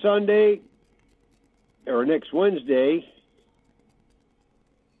 Next Sunday, or next Wednesday,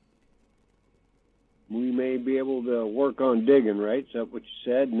 we may be able to work on digging, right? Is that what you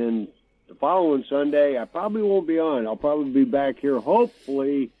said? And then the following Sunday, I probably won't be on. I'll probably be back here,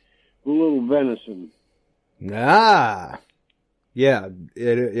 hopefully, with a little venison. Yeah,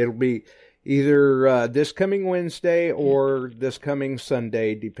 it'll be either this coming Wednesday or this coming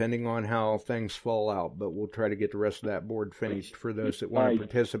Sunday, depending on how things fall out. But we'll try to get the rest of that board finished for those that want to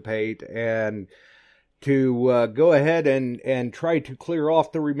participate, and to go ahead and try to clear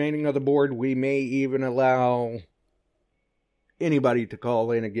off the remaining of the board. We may even allow anybody to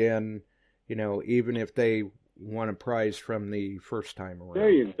call in again, even if they want a prize from the first time around. There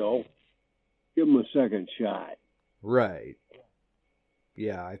you go. Give them a second shot. Right.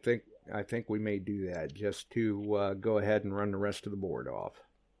 Yeah, I think we may do that just to go ahead and run the rest of the board off.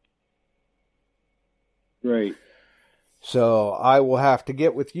 Great. So I will have to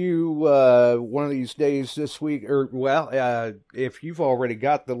get with you one of these days this week, or if you've already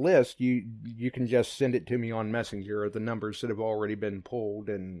got the list, you can just send it to me on Messenger, the numbers that have already been pulled,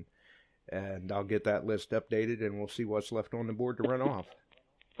 and I'll get that list updated, and we'll see what's left on the board to run off.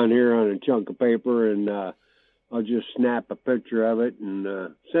 On here on a chunk of paper, and I'll just snap a picture of it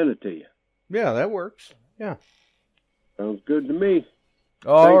and send it to you. Yeah, that works. Yeah. Sounds good to me.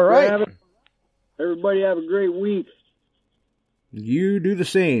 All right. Everybody have a great week. You do the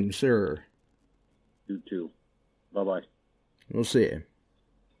same, sir. You too. Bye-bye. We'll see you.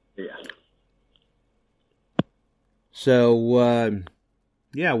 Yeah. So,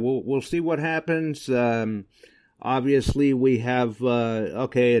 we'll see what happens. Obviously, we have,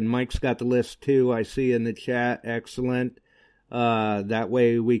 and Mike's got the list too, I see in the chat. Excellent. That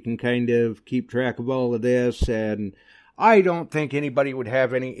way we can kind of keep track of all of this, and I don't think anybody would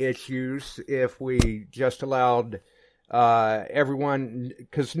have any issues if we just allowed everyone,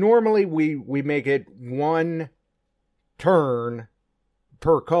 because normally we make it one turn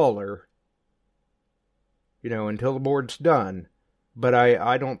per caller, until the board's done. But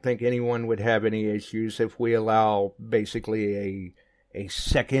I don't think anyone would have any issues if we allow basically a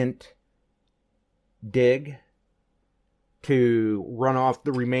second dig to run off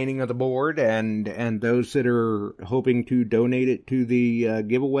the remaining of the board, and those that are hoping to donate it to the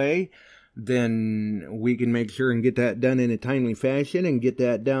giveaway, then we can make sure and get that done in a timely fashion and get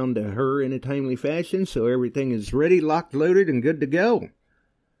that down to her in a timely fashion so everything is ready, locked, loaded, and good to go.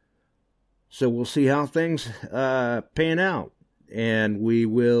 So we'll see how things pan out. And we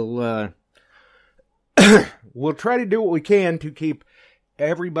will we'll try to do what we can to keep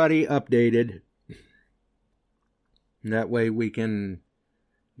everybody updated. And that way we can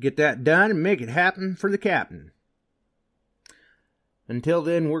get that done and make it happen for the captain. Until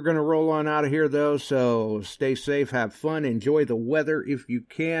then, we're going to roll on out of here, though, so stay safe, have fun, enjoy the weather if you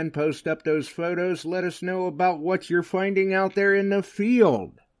can. Post up those photos. Let us know about what you're finding out there in the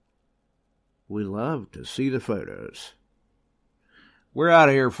field. We love to see the photos. We're out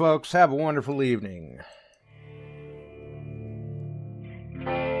of here, folks. Have a wonderful evening.